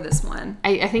 right? Or this one?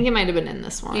 I think it might have been in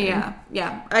this one. Yeah.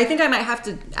 I think I might have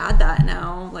to add that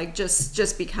now, like,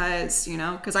 just because,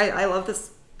 because I love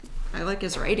this. I like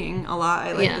his writing a lot.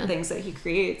 I like the things that he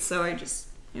creates, so it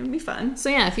would be fun. So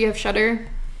yeah, if you have Shudder,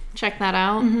 check that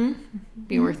out.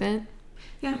 Be worth it.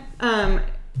 Yeah.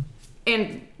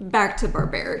 And back to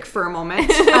Barbaric for a moment.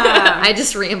 I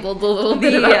just rambled a little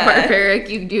bit about Barbaric.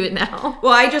 You can do it now.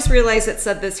 Well, I just realized it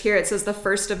said this here. It says the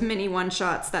first of many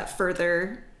one-shots that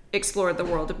further explored the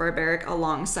world of Barbaric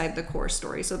alongside the core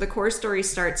story. So the core story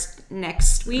starts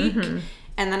next week.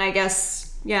 And then I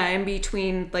guess, in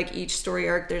between, like, each story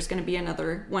arc, there's going to be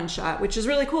another one-shot, which is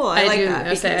really cool. I like that.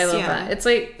 I love that.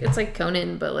 It's like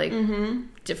Conan, but, like,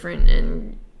 different,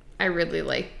 and I really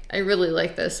like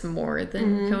this more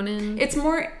than Conan. It's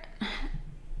more,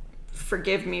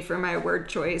 forgive me for my word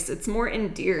choice, it's more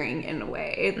endearing in a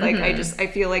way. Like, I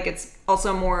feel like it's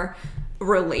also more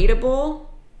relatable,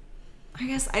 I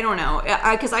guess. I don't know.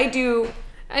 Because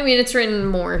it's written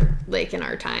more, like, in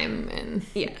our time, and...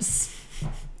 Yes.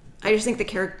 I just think the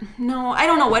character... No, I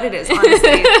don't know what it is, honestly.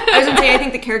 I was going to say, I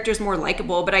think the character's more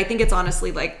likable, but I think it's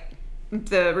honestly, like,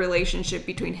 the relationship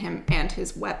between him and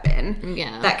his weapon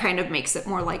that kind of makes it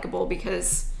more likable,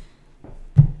 because...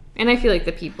 And I feel like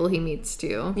the people he meets,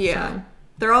 too. Yeah. So.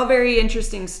 They're all very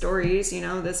interesting stories,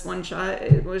 this one shot.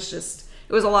 It was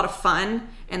a lot of fun,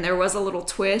 and there was a little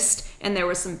twist, and there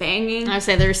was some banging. I would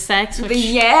say there's sex, which...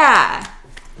 Yeah!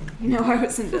 I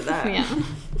was into that. Yeah.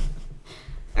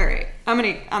 All right, I'm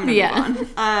gonna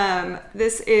move on.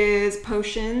 This is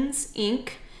Potions, Inc.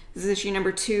 This is issue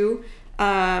number 2,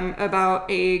 about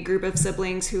a group of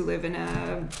siblings who live in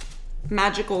a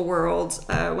magical world.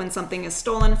 When something is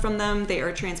stolen from them, they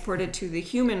are transported to the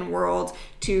human world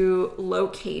to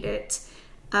locate it.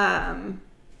 But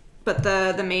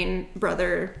the main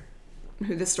brother,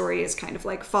 who the story is kind of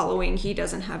like following, he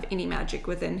doesn't have any magic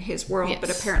within his world, but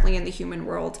apparently in the human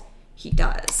world, he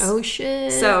does. Oh,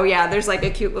 shit. So, yeah, there's, like,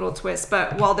 a cute little twist.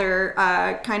 But while they're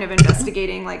kind of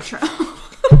investigating, like...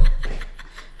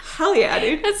 Hell yeah,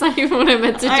 dude. That's not even what I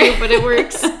meant to do, but it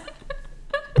works.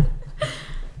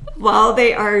 while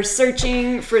they are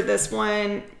searching for this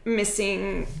one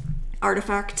missing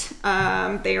artifact,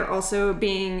 they are also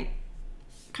being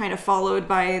kind of followed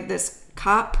by this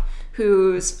cop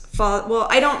who's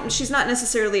she's not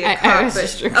necessarily a cop, but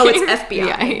it's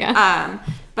FBI. Yeah.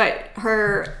 But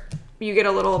you get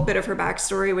a little bit of her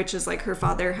backstory, which is like her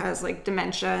father has like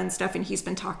dementia and stuff, and he's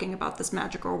been talking about this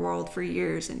magical world for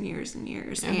years and years and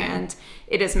years. Okay. And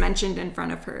it is mentioned in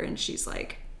front of her, and she's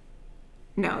like,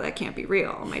 no, that can't be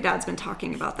real. My dad's been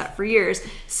talking about that for years.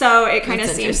 So it kind of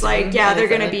seems like, they're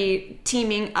going to be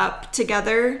teaming up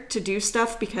together to do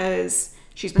stuff because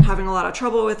she's been having a lot of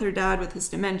trouble with her dad with his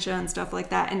dementia and stuff like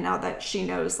that. And now that she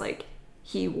knows, like,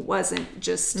 he wasn't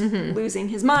just losing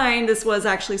his mind, this was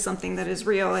actually something that is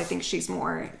real, I think she's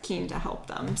more keen to help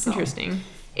them. So interesting.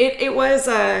 It was,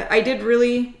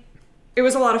 it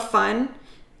was a lot of fun.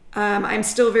 I'm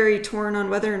still very torn on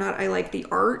whether or not I like the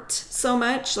art so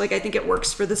much. Like, I think it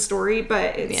works for the story,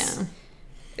 but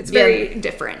it's very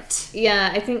different.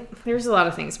 Yeah, I think there's a lot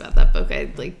of things about that book I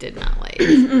did not like.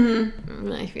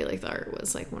 I feel like the art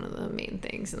was like one of the main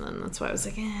things, and then that's why I was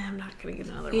like, I'm not gonna get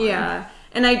another one. Yeah,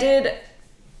 and I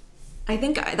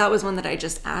think that was one that I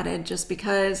just added just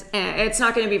because it's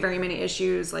not going to be very many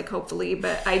issues, like, hopefully,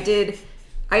 but I did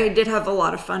have a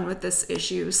lot of fun with this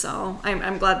issue, so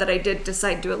I'm glad that I did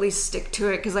decide to at least stick to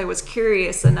it because I was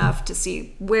curious enough to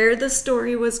see where the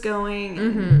story was going,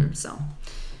 and so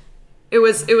it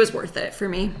was worth it for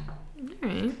me. All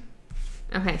right.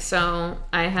 Okay, so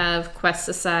I have Quests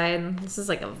Aside. This is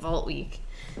like a vault week.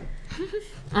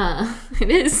 It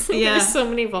is. Yeah. There's so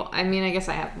many vault. I mean, I guess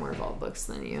I have more vault books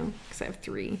than you because I have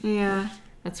 3. Yeah.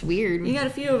 That's weird. You got a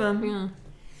few of them.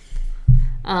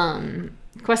 Yeah.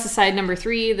 Quest Aside number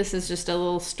 3. This is just a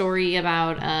little story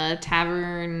about a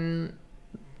tavern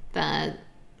that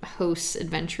hosts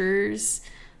adventurers.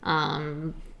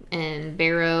 And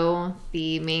Barrow,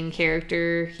 the main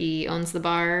character, he owns the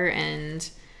bar, and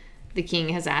the king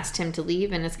has asked him to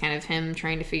leave, and it's kind of him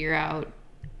trying to figure out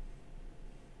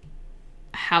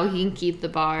how he can keep the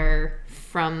bar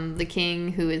from the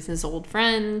king, who is his old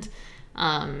friend.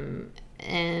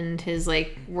 And his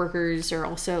workers are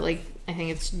also I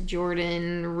think it's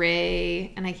Jordan,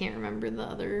 Ray, and I can't remember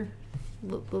the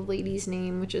lady's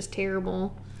name, which is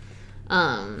terrible.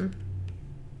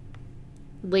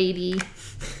 Lady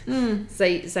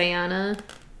Zayana.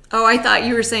 Oh, I thought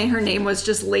you were saying her name was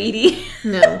just Lady.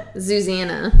 No,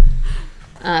 Zuzana.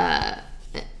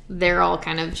 They're all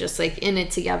kind of just in it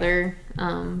together.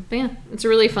 But yeah, it's a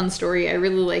really fun story. I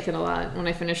really like it a lot. When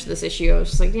I finished this issue, I was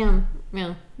just like, yeah,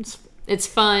 it's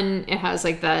fun. It has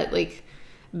that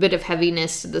bit of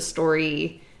heaviness to the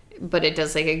story, but it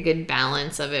does a good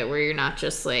balance of it where you're not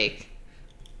just Thor: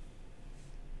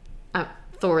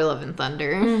 Love and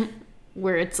Thunder,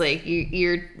 where it's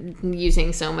you're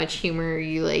using so much humor,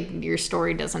 your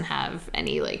story doesn't have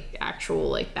any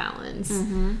actual balance.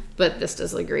 But this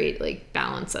does a great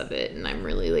balance of it, and I'm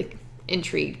really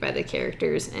intrigued by the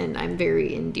characters, and I'm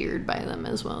very endeared by them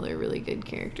as well. They're really good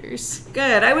characters.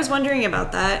 Good. I was wondering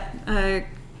about that.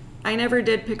 I never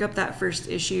did pick up that first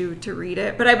issue to read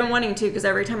it, but I've been wanting to because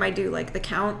every time I do the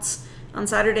counts on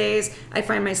Saturdays, I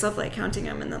find myself kind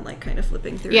of and then kind of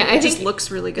flipping through. Yeah, it. It just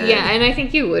looks really good. Yeah, and I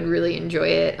think you would really enjoy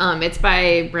it. It's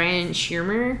by Brian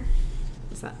Schirmer.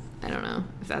 Is that, I don't know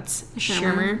if that's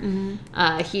Schirmer.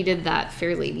 He did that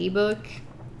Fair Lady book.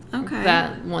 Okay.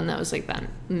 That one that was that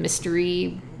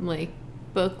mystery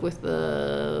book with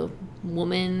the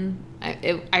woman.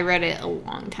 I read it a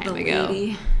long time ago.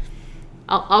 Lady.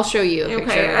 I'll show you a picture.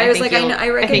 Okay. I was I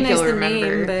recognize the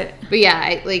name, but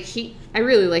yeah, I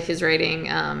really like his writing.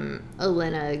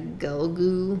 Elena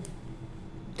Gelgu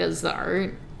does the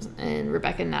art, and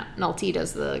Rebecca Nolte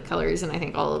does the colors, and I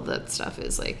think all of that stuff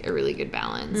is a really good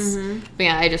balance. But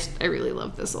yeah, I really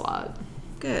love this a lot.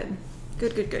 Good.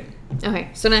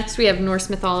 Okay, so next we have Norse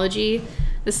mythology.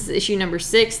 This is issue number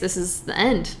 6. This is the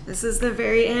end. This is the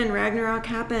very end. Ragnarok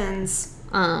happens.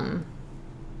 I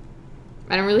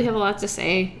don't really have a lot to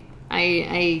say.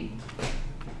 I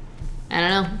don't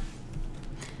know.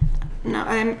 No,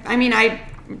 I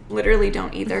literally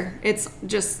don't either. It's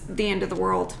just the end of the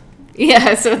world.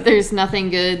 Yeah, so there's nothing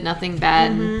good, nothing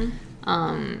bad.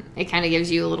 It kind of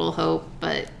gives you a little hope,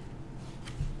 but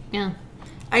yeah.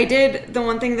 The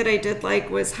one thing that I did like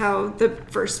was how the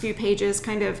first few pages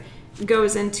kind of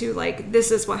goes into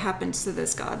this is what happens to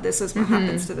this god, this is what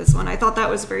happens to this one. I thought that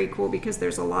was very cool because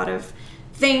there's a lot of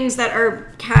things that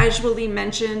are casually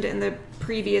mentioned in the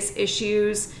previous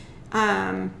issues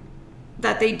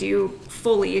that they do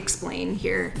fully explain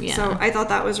here. Yeah. So I thought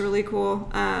that was really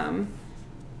cool.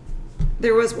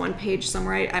 there was one page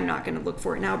somewhere, I'm not going to look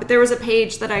for it now, but there was a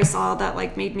page that I saw that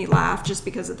like made me laugh just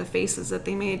because of the faces that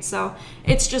they made. So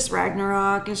it's just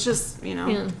Ragnarok. It's just,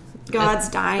 God's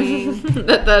dying.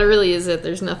 that really is it.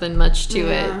 There's nothing much to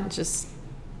Yeah. it. Just,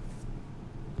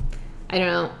 I don't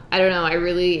know.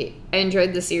 I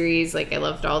enjoyed the series. Like, I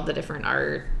loved all the different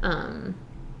art.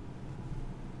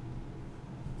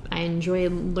 I enjoy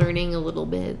learning a little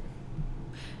bit.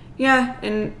 Yeah,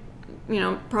 and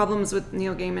problems with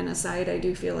Neil Gaiman aside, I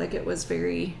do feel like it was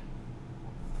very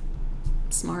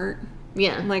smart.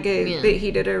 Yeah. Like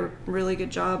he did a really good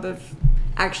job of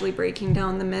actually breaking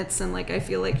down the myths, and like I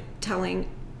feel like telling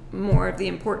more of the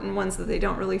important ones that they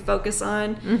don't really focus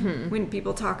on when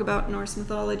people talk about Norse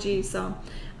mythology. So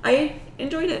I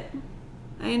enjoyed it.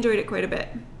 I enjoyed it quite a bit.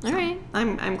 All right.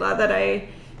 I'm glad that I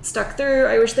stuck through.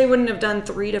 I wish they wouldn't have done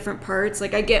 3 different parts.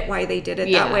 Like, I get why they did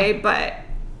it that way, but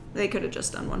they could have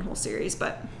just done one whole series.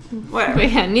 But whatever.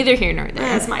 But yeah, neither here nor there.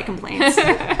 That's my complaints.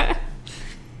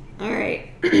 All right.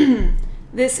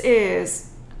 This is...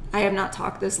 I have not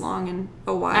talked this long in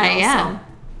a while. Yeah.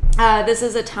 So, this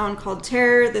is A Town Called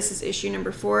Terror. This is issue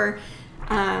number 4.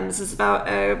 This is about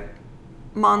a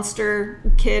monster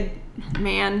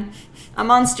man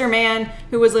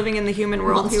who was living in the human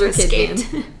world who escaped.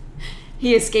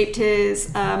 He escaped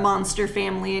his monster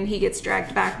family, and he gets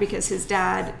dragged back because his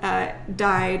dad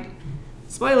died.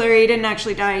 Spoiler, he didn't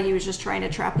actually die. He was just trying to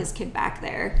trap his kid back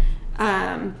there.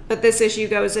 But this issue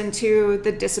goes into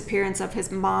the disappearance of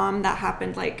his mom that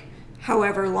happened like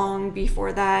however long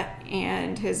before that,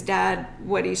 and his dad,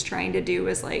 what he's trying to do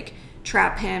is like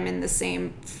trap him in the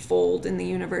same fold in the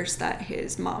universe that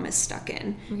his mom is stuck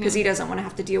in, because he doesn't want to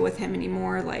have to deal with him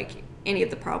anymore, like any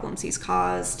of the problems he's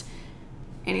caused,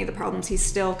 any of the problems he's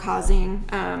still causing.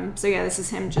 So yeah, this is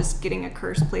him just getting a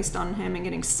curse placed on him and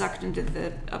getting sucked into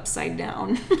the upside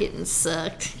down. Getting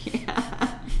sucked.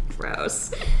 Yeah.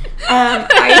 Gross.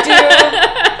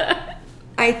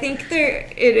 I think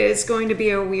it is going to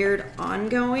be a weird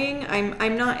ongoing.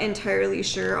 I'm not entirely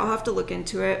sure. I'll have to look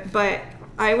into it, but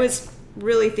I was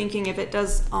really thinking if it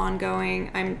does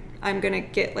ongoing, I'm gonna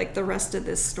get like the rest of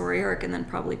this story arc and then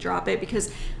probably drop it,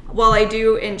 because while I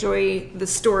do enjoy the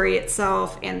story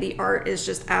itself and the art is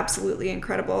just absolutely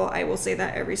incredible, I will say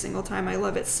that every single time. I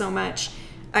love it so much.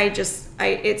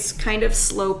 It's kind of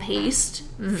slow paced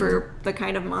for the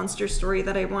kind of monster story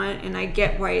that I want, and I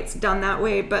get why it's done that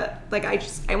way, but like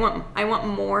I want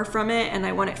more from it, and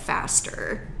I want it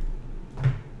faster.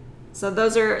 So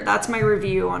that's my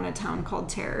review on A Town Called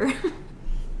Terror.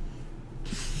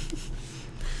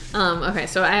 Okay,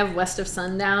 so I have West of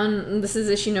Sundown. This is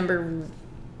issue number...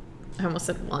 I almost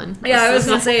said 1. Yeah, I was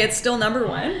going to say it's still number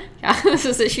 1. Yeah, this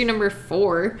is issue number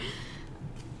 4.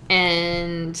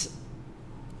 And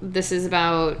this is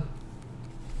about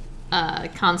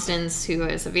Constance, who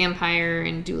is a vampire,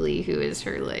 and Dooley, who is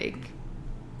her, like...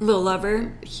 little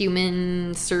lover.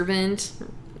 Human servant.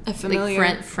 A familiar.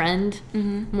 Like friend.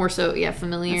 Mm-hmm. More so, yeah,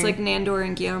 familiar. It's like Nandor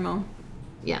and Guillermo.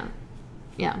 Yeah.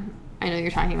 Yeah. I know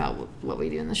you're talking about What We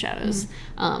Do in the Shadows.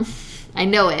 I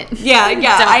know it. Yeah,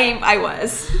 I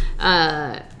was.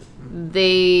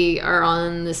 They are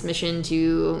on this mission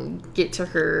to get to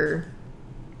her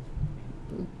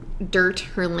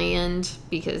land,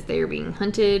 because they are being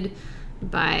hunted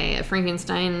by a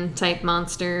Frankenstein-type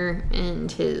monster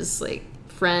and his, like,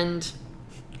 friend,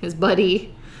 his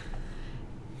buddy.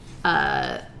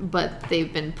 But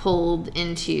they've been pulled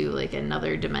into, like,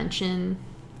 another dimension.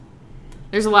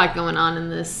 There's a lot going on in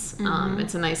this.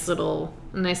 It's a nice little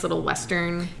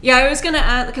Western. Yeah, I was gonna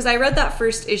add, because I read that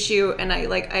first issue and I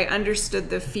understood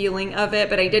the feeling of it,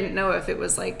 but I didn't know if it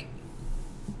was like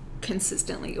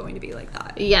consistently going to be like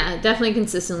that. Yeah, definitely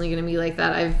consistently going to be like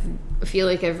that. I feel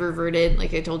like I've reverted,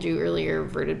 like I told you earlier,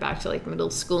 reverted back to like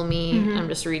middle school me. I'm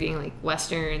just reading like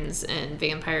Westerns and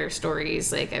vampire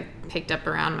stories. Like I picked up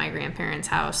around my grandparents'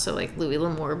 house, so like Louis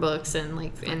L'Amour books and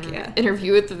like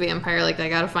Interview with the Vampire. Like I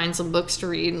got to find some books to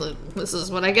read. This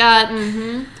is what I got.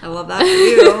 I love that for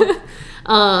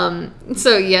you.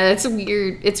 So yeah, it's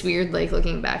weird. It's weird like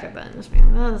looking back at that and just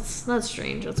being like, that's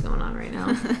strange what's going on right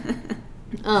now.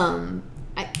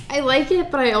 I like it,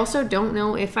 but I also don't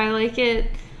know if I like it.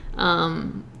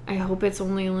 I hope it's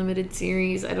only a limited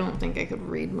series. I don't think I could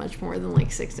read much more than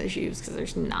like 6 issues, because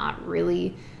there's not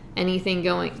really anything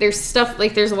going. There's stuff,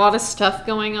 like there's a lot of stuff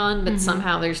going on, but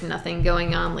somehow there's nothing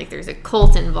going on. Like there's a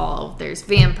cult involved, there's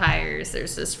vampires,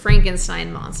 there's this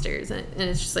Frankenstein monsters, and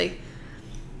it's just like,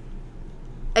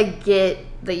 I get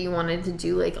that you wanted to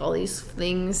do like all these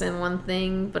things in one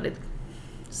thing, but it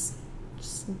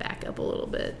just back up a little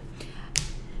bit.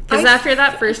 Because after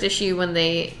that first issue, when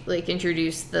they like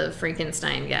introduced the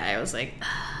Frankenstein guy, I was like,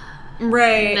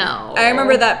 Right. No. I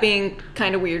remember that being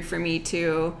kind of weird for me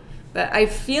too. But I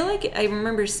feel like I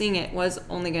remember seeing it was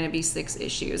only going to be 6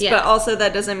 issues. Yeah. But also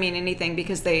that doesn't mean anything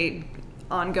because they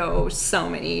on-go so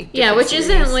many Yeah, different which series.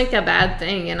 isn't like a bad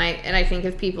thing, and I think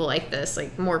if people like this,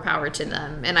 like, more power to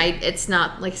them. And it's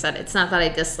not, like I said, it's not that I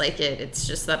dislike it, it's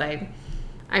just that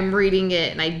I'm reading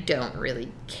it and I don't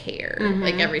really care.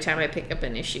 Like, every time I pick up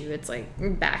an issue, it's like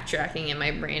backtracking in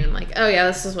my brain. I'm like, oh yeah,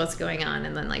 this is what's going on,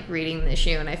 and then like reading the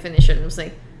issue and I finish it and I'm just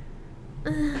like,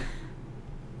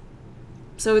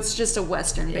 So it's just a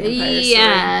Western vampire story.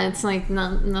 yeah, it's like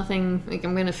nothing. Like,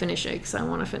 I'm gonna finish it because I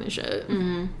want to finish it.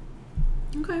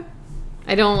 Okay.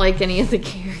 I don't like any of the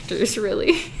characters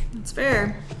really. That's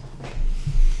fair.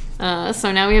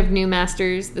 So now we have New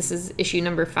Masters. This is issue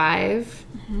number 5.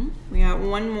 We got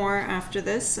one more after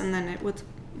this, and then it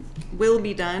will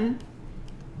be done.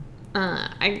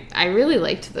 I really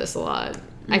liked this a lot.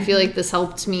 I feel like this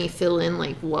helped me fill in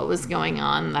like what was going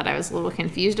on that I was a little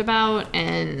confused about,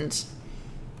 and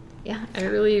yeah, I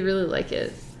really, really like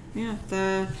it. Yeah,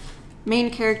 the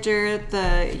main character,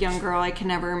 the young girl, I can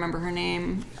never remember her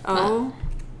name. I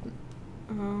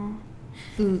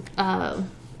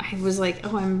was like,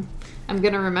 oh, I'm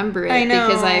gonna remember it I know.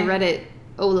 because I read it.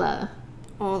 Ola.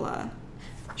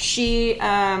 She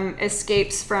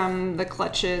escapes from the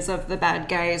clutches of the bad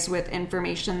guys with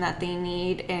information that they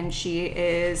need, and she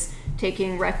is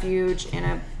taking refuge in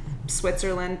a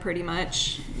Switzerland, pretty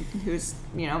much, who's,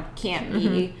 can't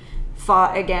be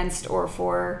fought against or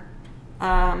for,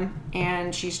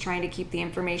 and she's trying to keep the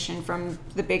information from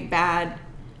the big bad.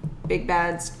 Big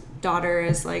Bad's daughter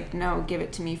is like, no, give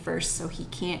it to me first, so he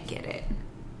can't get it.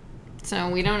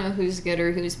 So we don't know who's good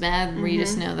or who's bad. We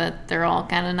just know that they're all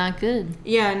kind of not good.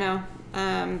 Yeah,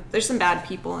 no. There's some bad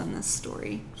people in this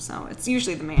story, so it's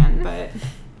usually the man, but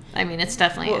I mean, it's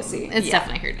definitely we'll see. It's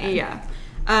definitely her dad. Yeah.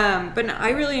 But no, I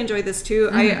really enjoyed this too.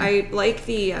 I like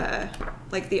the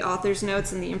author's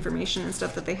notes and the information and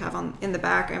stuff that they have in the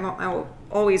back. I'm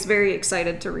always very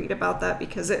excited to read about that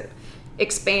because it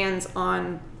expands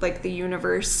on like the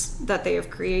universe that they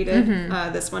have created.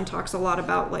 This one talks a lot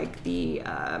about like the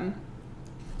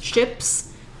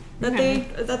ships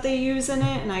that they use in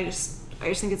it, and I just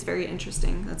think it's very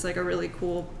interesting. That's like a really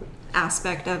cool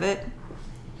aspect of it.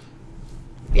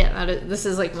 Yeah, this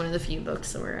is like one of the few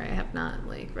books where I have not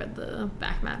like read the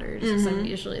back matters. Because I'm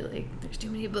usually like, there's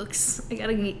too many books, I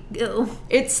gotta go.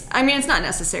 It's not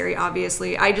necessary,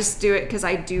 obviously. I just do it because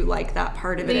I do like that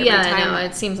part of it. Every Yeah, time. I know.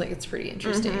 It seems like it's pretty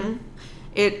interesting.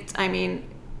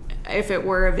 If it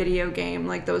were a video game,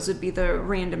 like those would be the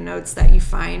random notes that you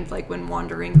find like when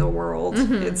wandering the world.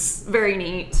 It's very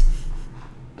neat.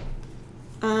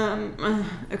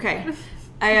 Okay.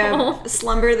 I have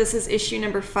Slumber. This is issue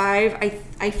number 5.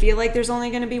 I feel like there's only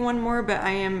going to be one more, but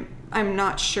I'm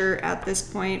not sure at this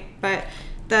point. But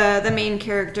the main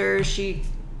character, she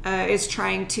is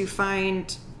trying to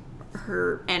find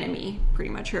her enemy, pretty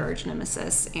much her arch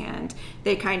nemesis, and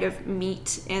they kind of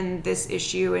meet in this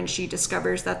issue, and she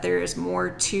discovers that there is more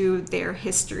to their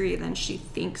history than she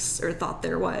thinks or thought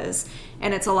there was,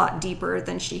 and it's a lot deeper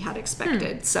than she had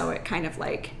expected. So it kind of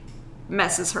like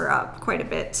messes her up quite a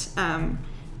bit.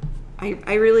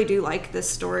 I really do like this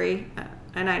story,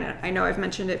 and I know I've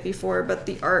mentioned it before, but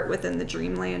the art within the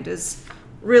Dreamland is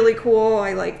really cool.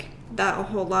 I like that a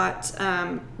whole lot,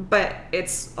 but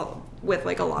it's with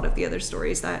like a lot of the other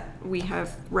stories that we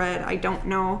have read, I don't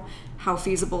know how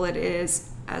feasible it is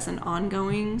as an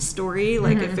ongoing story.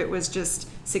 Like if it was just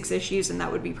 6 issues, and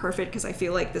that would be perfect, because I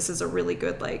feel like this is a really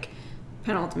good like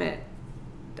penultimate,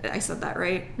 I said that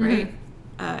right?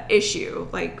 Issue.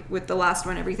 Like with the last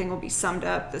one, everything will be summed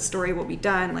up, the story will be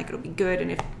done, like it'll be good,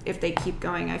 and if they keep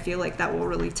going, I feel like that will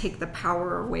really take the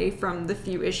power away from the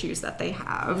few issues that they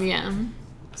have. Yeah.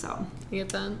 So You get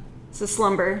that? it's a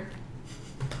Slumber,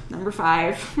 number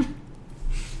 5.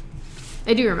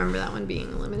 I do remember that one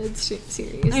being a limited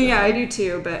series. Yeah, I do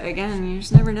too, but again, you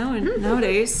just never know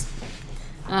nowadays.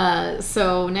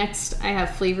 So next I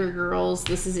have Flavor Girls.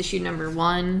 This is issue number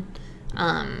 1.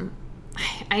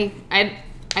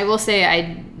 I will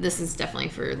say this is definitely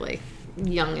for like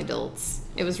young adults.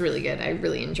 It was really good. I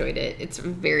really enjoyed it. It's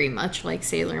very much like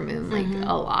Sailor Moon, like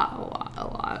a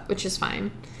lot, which is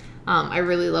fine. I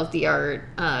really love the art.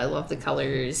 I love the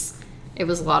colors. It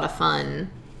was a lot of fun.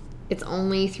 It's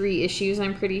only 3 issues,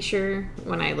 I'm pretty sure.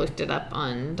 When I looked it up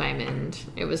on Diamond,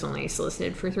 it was only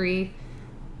solicited for 3.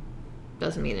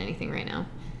 Doesn't mean anything right now.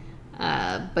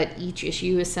 But each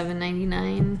issue is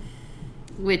 $7.99,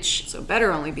 which... So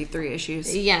better only be 3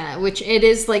 issues. Yeah, which it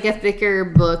is like a thicker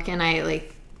book, and I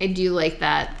do like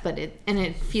that, but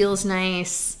it feels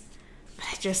nice.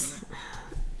 But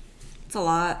It's a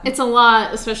lot. It's a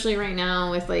lot, especially right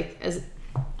now with like, as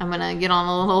I'm gonna get on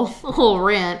a little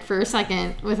rant for a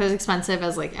second, with as expensive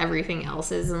as like everything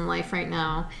else is in life right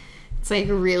now. It's like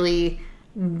really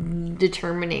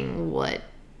determining what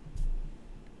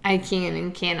I can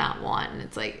and cannot want. And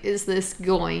it's like, is this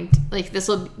going to, like, this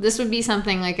would be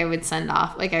something like I would send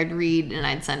off, like I'd read and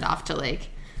I'd send off to like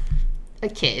a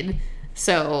kid.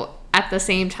 So at the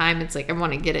same time, it's like I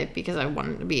want to get it because I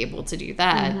want to be able to do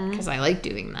that because I like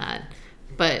doing that.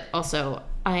 But also,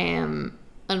 I am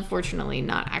unfortunately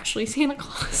not actually Santa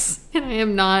Claus, and I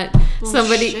am not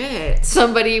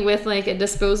somebody with like a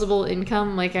disposable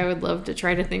income like I would love to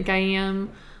try to think I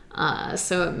am.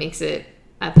 So it makes it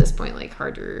at this point like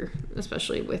harder,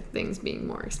 especially with things being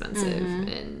more expensive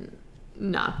and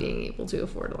not being able to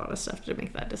afford a lot of stuff, to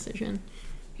make that decision.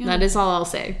 Yeah. That is all I'll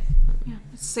say. Yeah,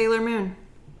 it's Sailor Moon.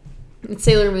 It's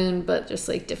Sailor Moon, but just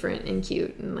like different and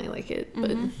cute, and I like it.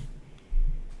 But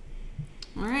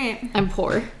all right, I'm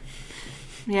poor.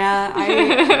 Yeah, I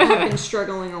have been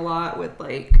struggling a lot with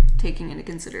like taking into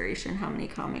consideration how many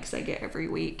comics I get every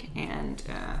week, and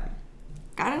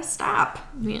gotta stop.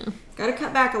 Yeah, gotta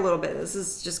cut back a little bit. This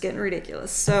is just getting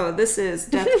ridiculous. So this is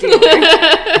Death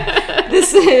Dealer.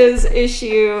 This is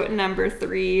issue number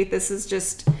 3. This is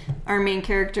just our main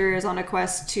character is on a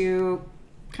quest to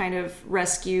kind of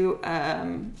rescue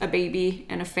a baby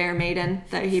and a fair maiden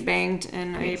that he banged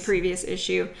in a previous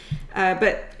issue.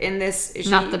 But in this issue...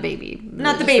 Not the baby.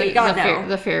 Not the baby, God no.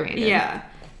 The fair maiden. Yeah.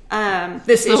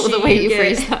 This issue... The way you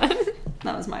phrased that.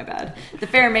 That was my bad. The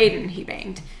fair maiden he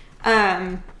banged.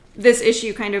 This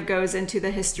issue kind of goes into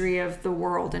the history of the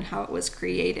world and how it was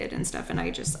created and stuff. And I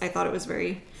thought it was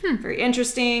very, very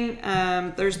interesting.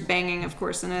 There's banging, of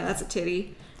course, in it. That's a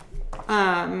titty.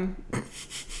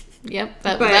 Yep,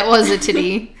 that was a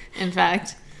titty, in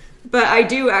fact. But I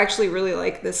do actually really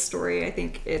like this story. I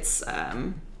think it's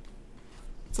a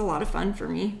lot of fun for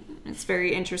me. It's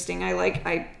very interesting.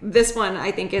 This one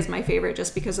I think is my favorite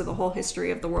just because of the whole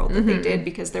history of the world that they did,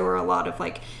 because there were a lot of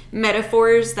like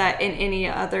metaphors that in any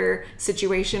other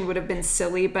situation would have been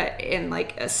silly, but in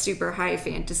like a super high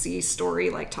fantasy story,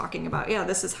 like talking about,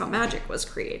 this is how magic was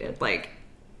created. Like,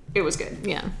 it was good.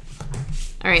 Yeah.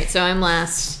 All right, so I'm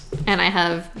last, and I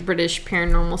have British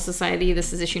Paranormal Society.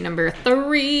 This is issue number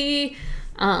 3.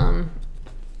 I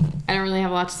don't really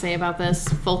have a lot to say about this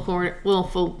folklore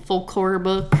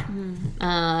book,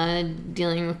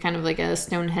 dealing with kind of like a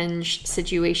Stonehenge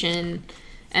situation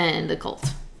and the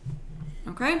cult.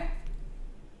 Okay.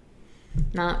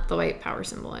 Not the white power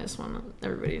symbol. I just want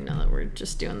everybody to know that we're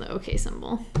just doing the OK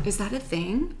symbol. Is that a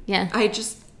thing? Yeah.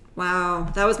 Wow,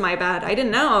 that was my bad. I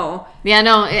didn't know. Yeah,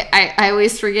 no, I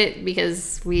always forget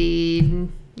because we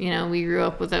grew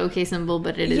up with the OK symbol,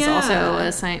 but it is also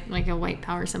a sign, like a white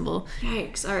power symbol.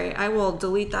 Yikes. All right, I will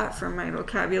delete that from my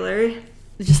vocabulary.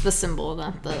 Just the symbol,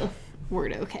 not the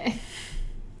word OK.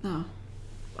 Oh.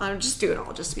 I'll just do it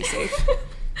all just to be safe.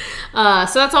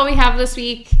 So that's all we have this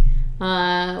week.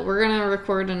 We're going to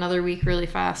record another week really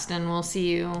fast, and we'll see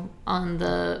you on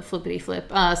the flippity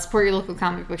flip. Support your local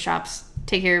comic book shops.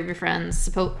 Take care of your friends.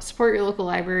 Support your local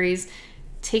libraries.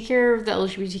 Take care of the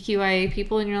LGBTQIA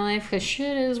people in your life, because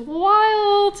shit is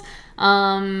wild.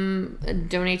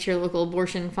 Donate to your local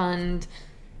abortion fund.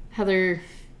 Heather.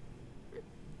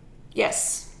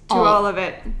 Yes, to all of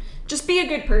it. Just be a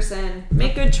good person.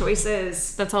 Make good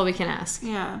choices. That's all we can ask.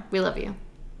 Yeah. We love you.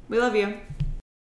 We love you.